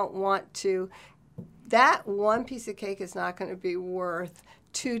back. I don't want to. That one piece of cake is not going to be worth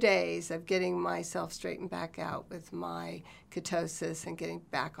 2 days of getting myself straightened back out with my ketosis and getting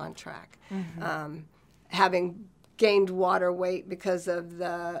back on track. Having gained water weight because of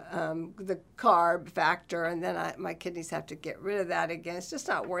the carb factor, and then my kidneys have to get rid of that again. It's just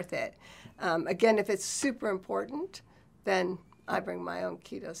not worth it. Again, if it's super important, then I bring my own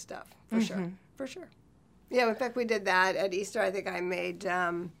keto stuff, for sure. Yeah, in fact, we did that at Easter. I think I made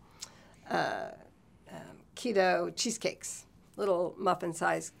keto cheesecakes, little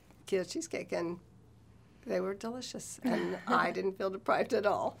muffin-sized keto cheesecake, and they were delicious, and I didn't feel deprived at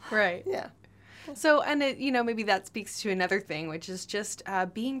all. Right. Yeah. So, and it, maybe that speaks to another thing, which is just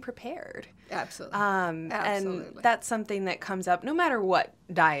being prepared. Absolutely. And that's something that comes up no matter what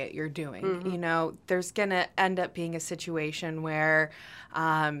diet you're doing. There's going to end up being a situation where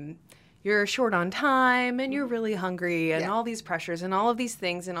you're short on time and you're really hungry and all these pressures and all of these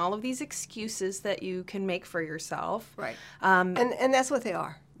things and all of these excuses that you can make for yourself. Right. And that's what they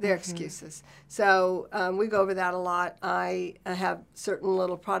are. They're excuses. So we go over that a lot. I have certain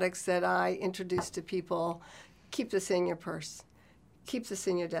little products that I introduce to people. Keep this in your purse. Keep this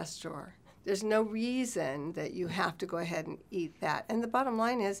in your desk drawer. There's no reason that you have to go ahead and eat that. And the bottom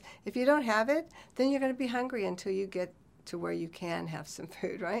line is, if you don't have it, then you're going to be hungry until you get to where you can have some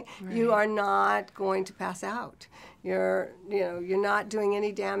food, right? You are not going to pass out. You're not doing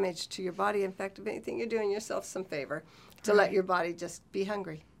any damage to your body. In fact, if anything, you're doing yourself some favor to let your body just be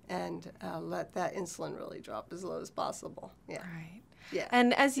hungry and let that insulin really drop as low as possible. Yeah. Right. Yeah.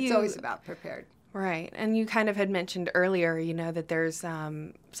 And as it's always about prepared. Right. And you kind of had mentioned earlier, that there's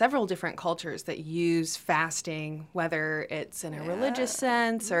several different cultures that use fasting, whether it's in a religious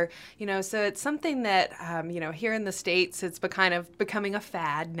sense or, so it's something that, here in the States, it's kind of becoming a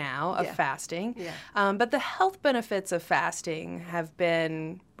fad now of fasting. Yeah. But the health benefits of fasting have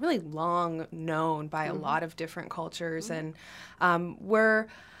been really long known by a lot of different cultures. And we're,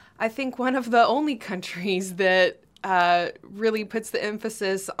 I think, one of the only countries that really puts the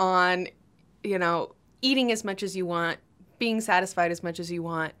emphasis on eating as much as you want, being satisfied as much as you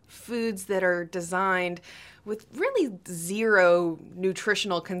want, foods that are designed with really zero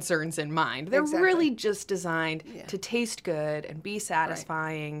nutritional concerns in mind. They're really just designed to taste good and be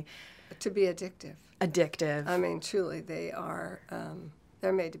satisfying. Right. To be addictive. Addictive. I mean, truly, they are,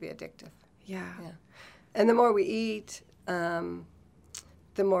 they're made to be addictive. Yeah. And the more we eat, the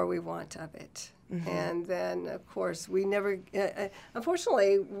more we want of it. And then, of course, we never,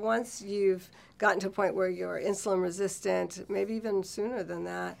 unfortunately, once you've gotten to a point where you're insulin resistant, maybe even sooner than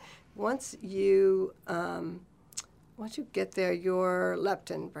that, once you get there, your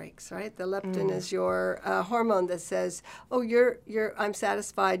leptin breaks, right? The leptin is your hormone that says, oh, I'm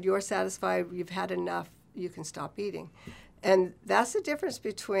satisfied, you're satisfied, you've had enough, you can stop eating. And that's the difference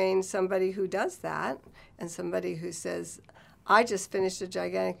between somebody who does that and somebody who says, I just finished a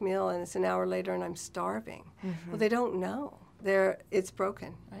gigantic meal and it's an hour later and I'm starving. Well, they don't know. It's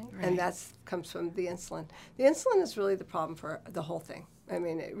broken, right? And that comes from the insulin. The insulin is really the problem for the whole thing. I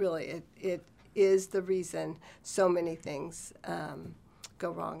mean, it is the reason so many things go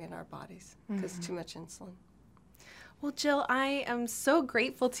wrong in our bodies because too much insulin. Well, Jill, I am so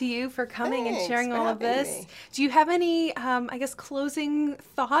grateful to you for coming and sharing all of having this. me. Do you have any, closing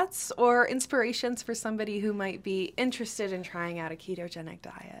thoughts or inspirations for somebody who might be interested in trying out a ketogenic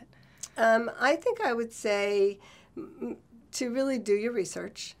diet? I think I would say to really do your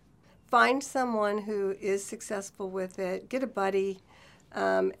research. Find someone who is successful with it. Get a buddy,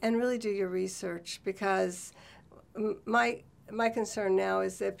 and really do your research, because my concern now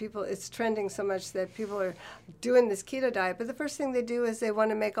is that it's trending so much that people are doing this keto diet, but the first thing they do is they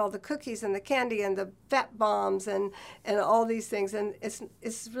want to make all the cookies and the candy and the fat bombs and all these things. And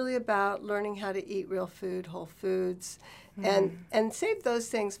it's really about learning how to eat real food, whole foods, and save those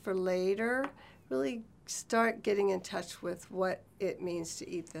things for later. Really start getting in touch with what it means to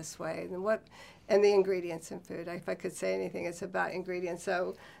eat this way and the ingredients in food. If I could say anything, it's about ingredients.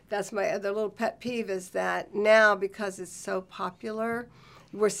 So that's my other little pet peeve, is that now, because it's so popular,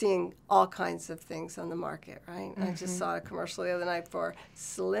 we're seeing all kinds of things on the market, right? I just saw a commercial the other night for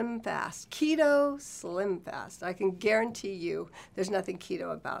Slim Fast, Keto Slim Fast. I can guarantee you there's nothing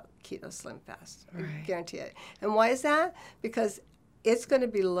keto about Keto Slim Fast. I guarantee it. And why is that? Because it's going to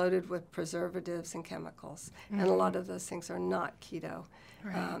be loaded with preservatives and chemicals, and a lot of those things are not keto.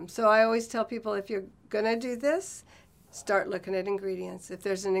 Right. So I always tell people, if you're going to do this, start looking at ingredients. If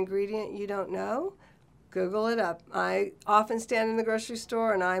there's an ingredient you don't know, Google it up. I often stand in the grocery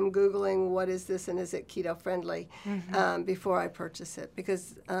store and I'm Googling, what is this and is it keto friendly, before I purchase it,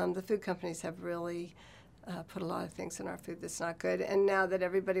 because the food companies have really put a lot of things in our food that's not good. And now that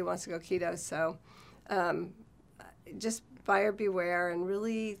everybody wants to go keto, so just buyer beware and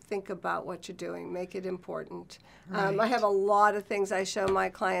really think about what you're doing. Make it important. Right. I have a lot of things I show my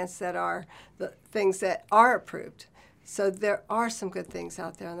clients that are the things that are approved. So there are some good things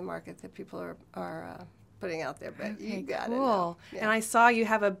out there on the market that people are putting out there, but you got it. Cool. Yeah. And I saw you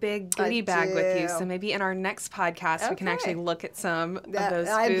have a big goodie bag with you, so maybe in our next podcast we can actually look at some of those foods.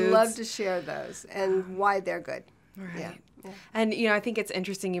 I'd love to share those and why they're good. Right. Yeah. Yeah. And, I think it's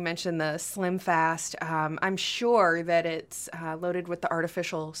interesting you mentioned the Slim Fast. I'm sure that it's loaded with the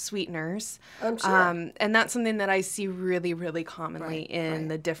artificial sweeteners. I'm sure. And that's something that I see really, really commonly in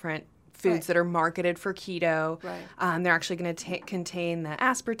the different foods that are marketed for keto. Right. They're actually going to contain the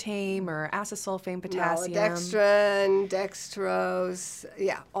aspartame or acesulfame potassium. Maltodextrin, dextrose,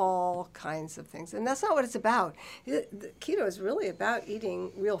 all kinds of things. And that's not what it's about. Keto is really about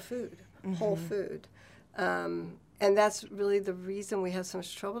eating real food, whole food. And that's really the reason we have so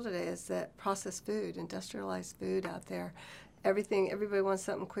much trouble today, is that processed food, industrialized food out there. Everybody wants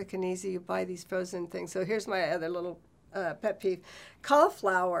something quick and easy. You buy these frozen things. So here's my other little pet peeve.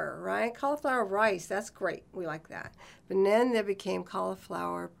 Cauliflower, right? Cauliflower rice, that's great. We like that. But then there became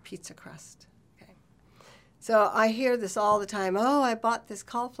cauliflower pizza crust. Okay. So I hear this all the time. Oh, I bought this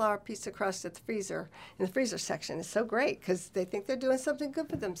cauliflower pizza crust at the freezer, in the freezer section. It's so great because they think they're doing something good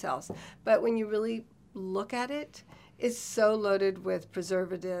for themselves. But when you really look at it, it's so loaded with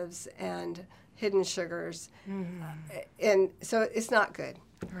preservatives and hidden sugars, and so it's not good.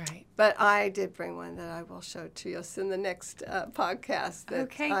 Right. But I did bring one that I will show to you in the next podcast that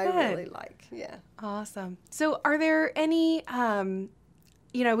I really like. Yeah. Awesome. So are there any,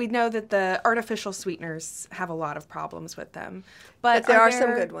 we know that the artificial sweeteners have a lot of problems with them. But there are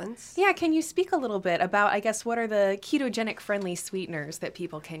some good ones. Yeah. Can you speak a little bit about, I guess, what are the ketogenic friendly sweeteners that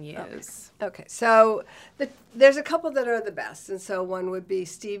people can use? Okay. So there's a couple that are the best. And so one would be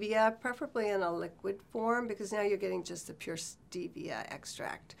stevia, preferably in a liquid form, because now you're getting just the pure stevia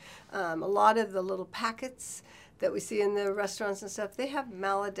extract. A lot of the little packets that we see in the restaurants and stuff, they have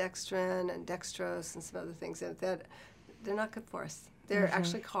maltodextrin and dextrose and some other things in it that they're not good for us. They're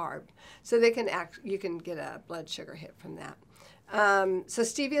actually carb. So you can get a blood sugar hit from that. So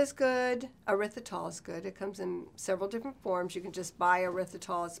stevia is good. Erythritol is good. It comes in several different forms. You can just buy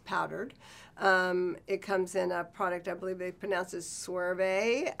erythritol. It's powdered. It comes in a product, I believe they pronounce it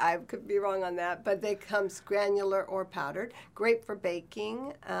Sorbet. I could be wrong on that, but it comes granular or powdered. Great for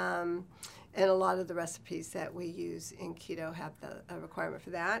baking. And a lot of the recipes that we use in keto have a requirement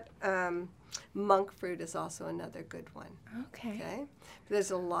for that. Monk fruit is also another good one. Okay.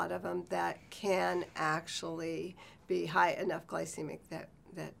 There's a lot of them that can actually be high enough glycemic that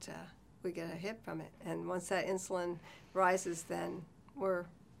we get a hit from it. And once that insulin rises, then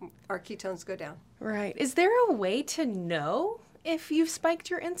our ketones go down. Right. Is there a way to know if you've spiked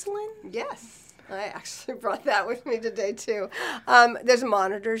your insulin? Yes. I actually brought that with me today, too. There's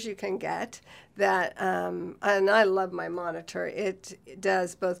monitors you can get that, and I love my monitor. It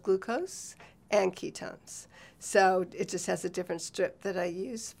does both glucose and ketones. So it just has a different strip that I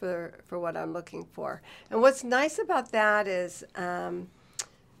use for what I'm looking for. And what's nice about that is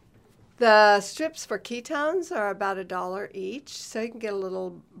the strips for ketones are about $1 each, so you can get a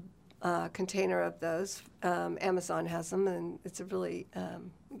little container of those. Amazon has them, and it's a really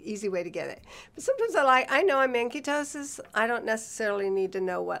easy way to get it. But sometimes I know I'm in ketosis. I don't necessarily need to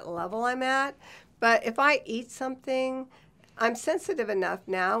know what level I'm at. But if I eat something I'm sensitive enough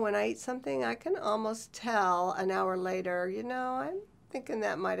now when I eat something, I can almost tell an hour later, I'm thinking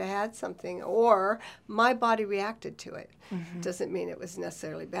that might have had something, or my body reacted to it. Doesn't mean it was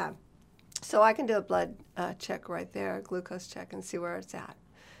necessarily bad. So I can do a blood check right there, a glucose check, and see where it's at.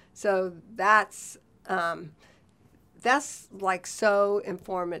 So that's like so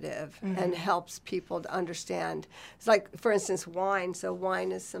informative and helps people to understand. It's like, for instance, wine. So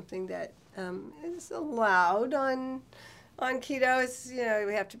wine is something that is allowed on keto. It's,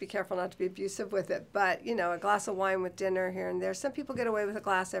 we have to be careful not to be abusive with it. But, a glass of wine with dinner here and there. Some people get away with a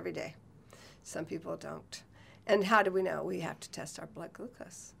glass every day. Some people don't. And how do we know? We have to test our blood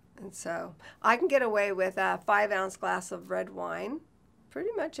glucose. And so I can get away with a 5-ounce glass of red wine pretty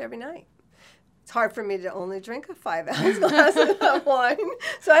much every night. It's hard for me to only drink a 5-ounce glass of wine.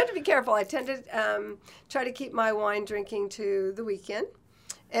 So I have to be careful. I tend to try to keep my wine drinking to the weekend.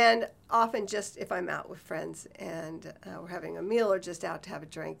 And often just if I'm out with friends and we're having a meal or just out to have a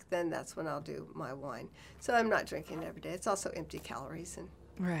drink, then that's when I'll do my wine. So I'm not drinking every day. It's also empty calories. And,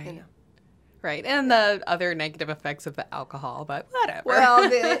 Right. Right, and the other negative effects of the alcohol, but whatever. Well,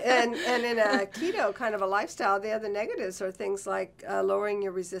 and in a keto kind of a lifestyle, the other negatives are things like lowering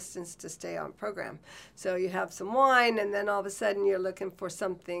your resistance to stay on program. So you have some wine, and then all of a sudden you're looking for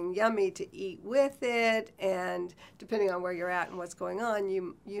something yummy to eat with it, and depending on where you're at and what's going on,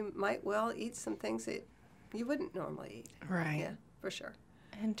 you might well eat some things that you wouldn't normally eat. Right. Yeah, for sure.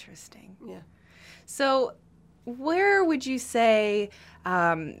 Interesting. Yeah. So where would you say,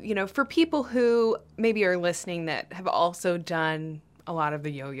 for people who maybe are listening that have also done a lot of the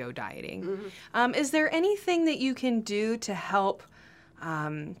yo-yo dieting, is there anything that you can do to help,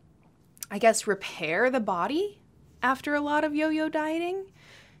 repair the body after a lot of yo-yo dieting?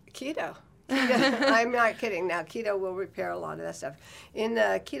 Keto. I'm not kidding. Now, keto will repair a lot of that stuff. In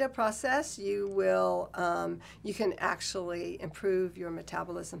the keto process, you can actually improve your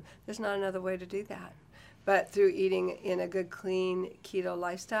metabolism. There's not another way to do that. But through eating in a good, clean keto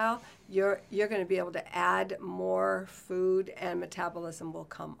lifestyle, you're going to be able to add more food, and metabolism will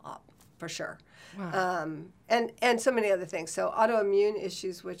come up for sure. Wow. And so many other things. So autoimmune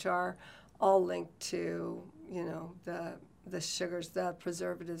issues, which are all linked to the sugars, the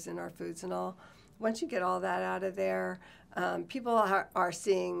preservatives in our foods, and all. Once you get all that out of there, people are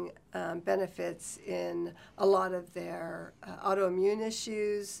seeing benefits in a lot of their autoimmune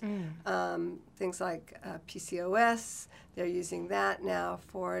issues, things like PCOS. They're using that now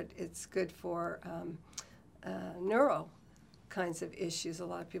for it. It's good for neuro kinds of issues. A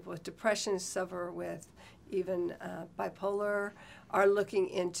lot of people with depression suffer with even bipolar, are looking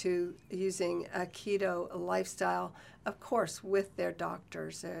into using a keto lifestyle, of course, with their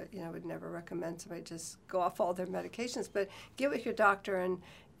doctors. I would never recommend somebody just go off all their medications, but get with your doctor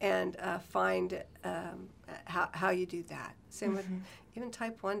and find how you do that. Same with even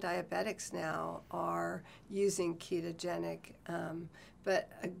type 1 diabetics now are using ketogenic. But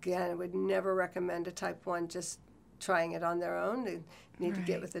again, I would never recommend a type 1 just trying it on their own. They need to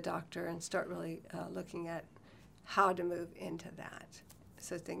get with the doctor and start really looking at how to move into that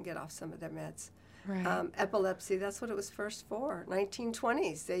so they can get off some of their meds. Right. Epilepsy, that's what it was first for.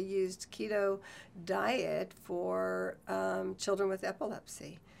 1920s, they used keto diet for children with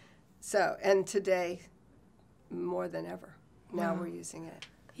epilepsy. So, and today, more than ever, now we're using it.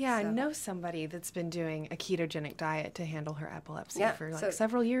 Yeah, I know somebody that's been doing a ketogenic diet to handle her epilepsy for so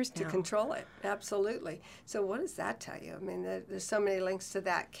several years now. To control it, absolutely. So what does that tell you? I mean, there's so many links to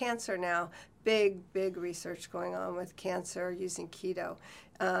that. Cancer now, big research going on with cancer using keto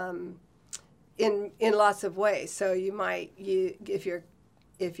in lots of ways. So if you're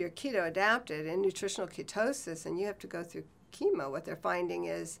keto adapted in nutritional ketosis and you have to go through chemo, what they're finding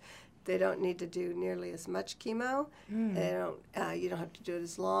is they don't need to do nearly as much chemo. You don't have to do it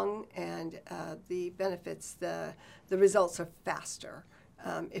as long, and the benefits, the results are faster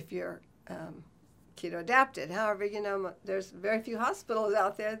if you're keto adapted. However, there's very few hospitals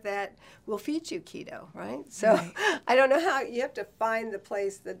out there that will feed you keto, right? So I don't know how. You have to find the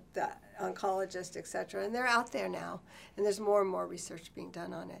place, the oncologist, et cetera, and they're out there now, and there's more and more research being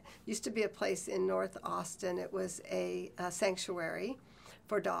done on it. Used to be a place in North Austin. It was a sanctuary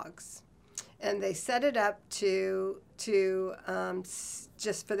for dogs, and they set it up to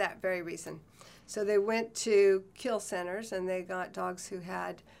just for that very reason. So they went to kill centers and they got dogs who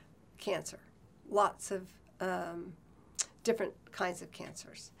had cancer, lots of different kinds of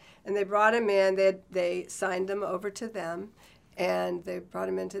cancers, and they brought them in. They signed them over to them, and they brought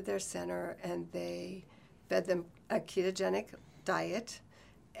them into their center, and they fed them a ketogenic diet,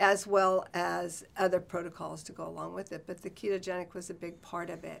 as well as other protocols to go along with it. But the ketogenic was a big part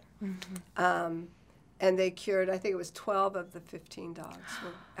of it. And they cured, I think it was 12 of the 15 dogs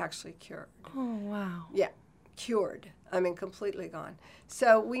were actually cured. Oh, wow. Yeah, cured. I mean, completely gone.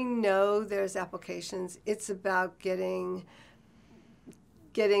 So we know there's applications. It's about getting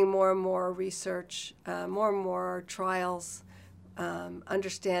more and more research, more and more trials,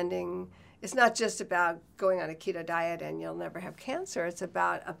 understanding. It's not just about going on a keto diet and you'll never have cancer. It's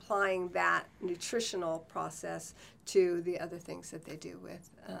about applying that nutritional process to the other things that they do with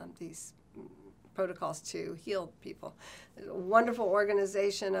these protocols to heal people. There's a wonderful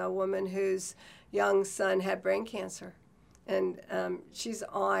organization, a woman whose young son had brain cancer. And she's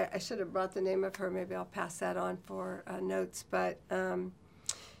on, I should have brought the name of her, maybe I'll pass that on for notes, but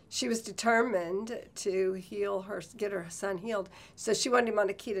she was determined to get her son healed. So she wanted him on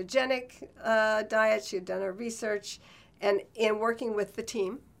a ketogenic diet. She had done her research. And in working with the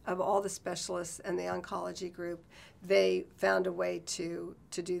team of all the specialists and the oncology group, they found a way to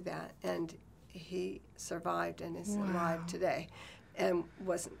do that. And he survived and is alive today and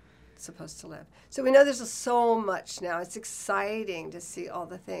wasn't supposed to live. So we know there's so much now. It's exciting to see all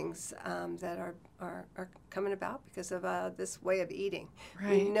the things that are coming about because of this way of eating.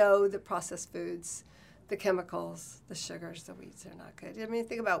 Right. We know the processed foods, the chemicals, the sugars, the wheats are not good. I mean,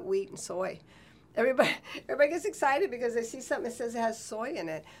 think about wheat and soy. Everybody gets excited because they see something that says it has soy in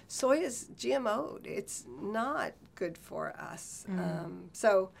it. Soy is GMO'd. It's not good for us.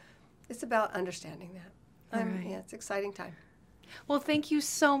 So it's about understanding that. Yeah, it's an exciting time. Well, thank you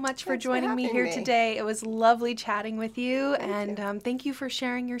so much for joining me here today. It was lovely chatting with you, and thank you for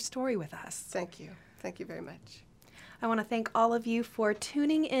sharing your story with us. Thank you. Thank you very much. I want to thank all of you for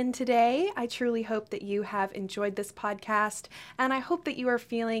tuning in today. I truly hope that you have enjoyed this podcast, and I hope that you are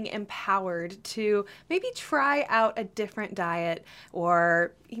feeling empowered to maybe try out a different diet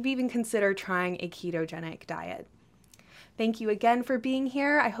or even consider trying a ketogenic diet. Thank you again for being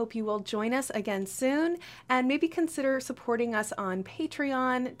here. I hope you will join us again soon and maybe consider supporting us on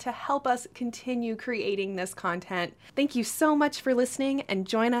Patreon to help us continue creating this content. Thank you so much for listening and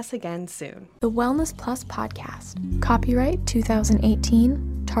join us again soon. The Wellness Plus Podcast. Copyright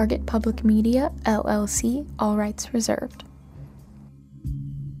 2018. Target Public Media, LLC. All rights reserved.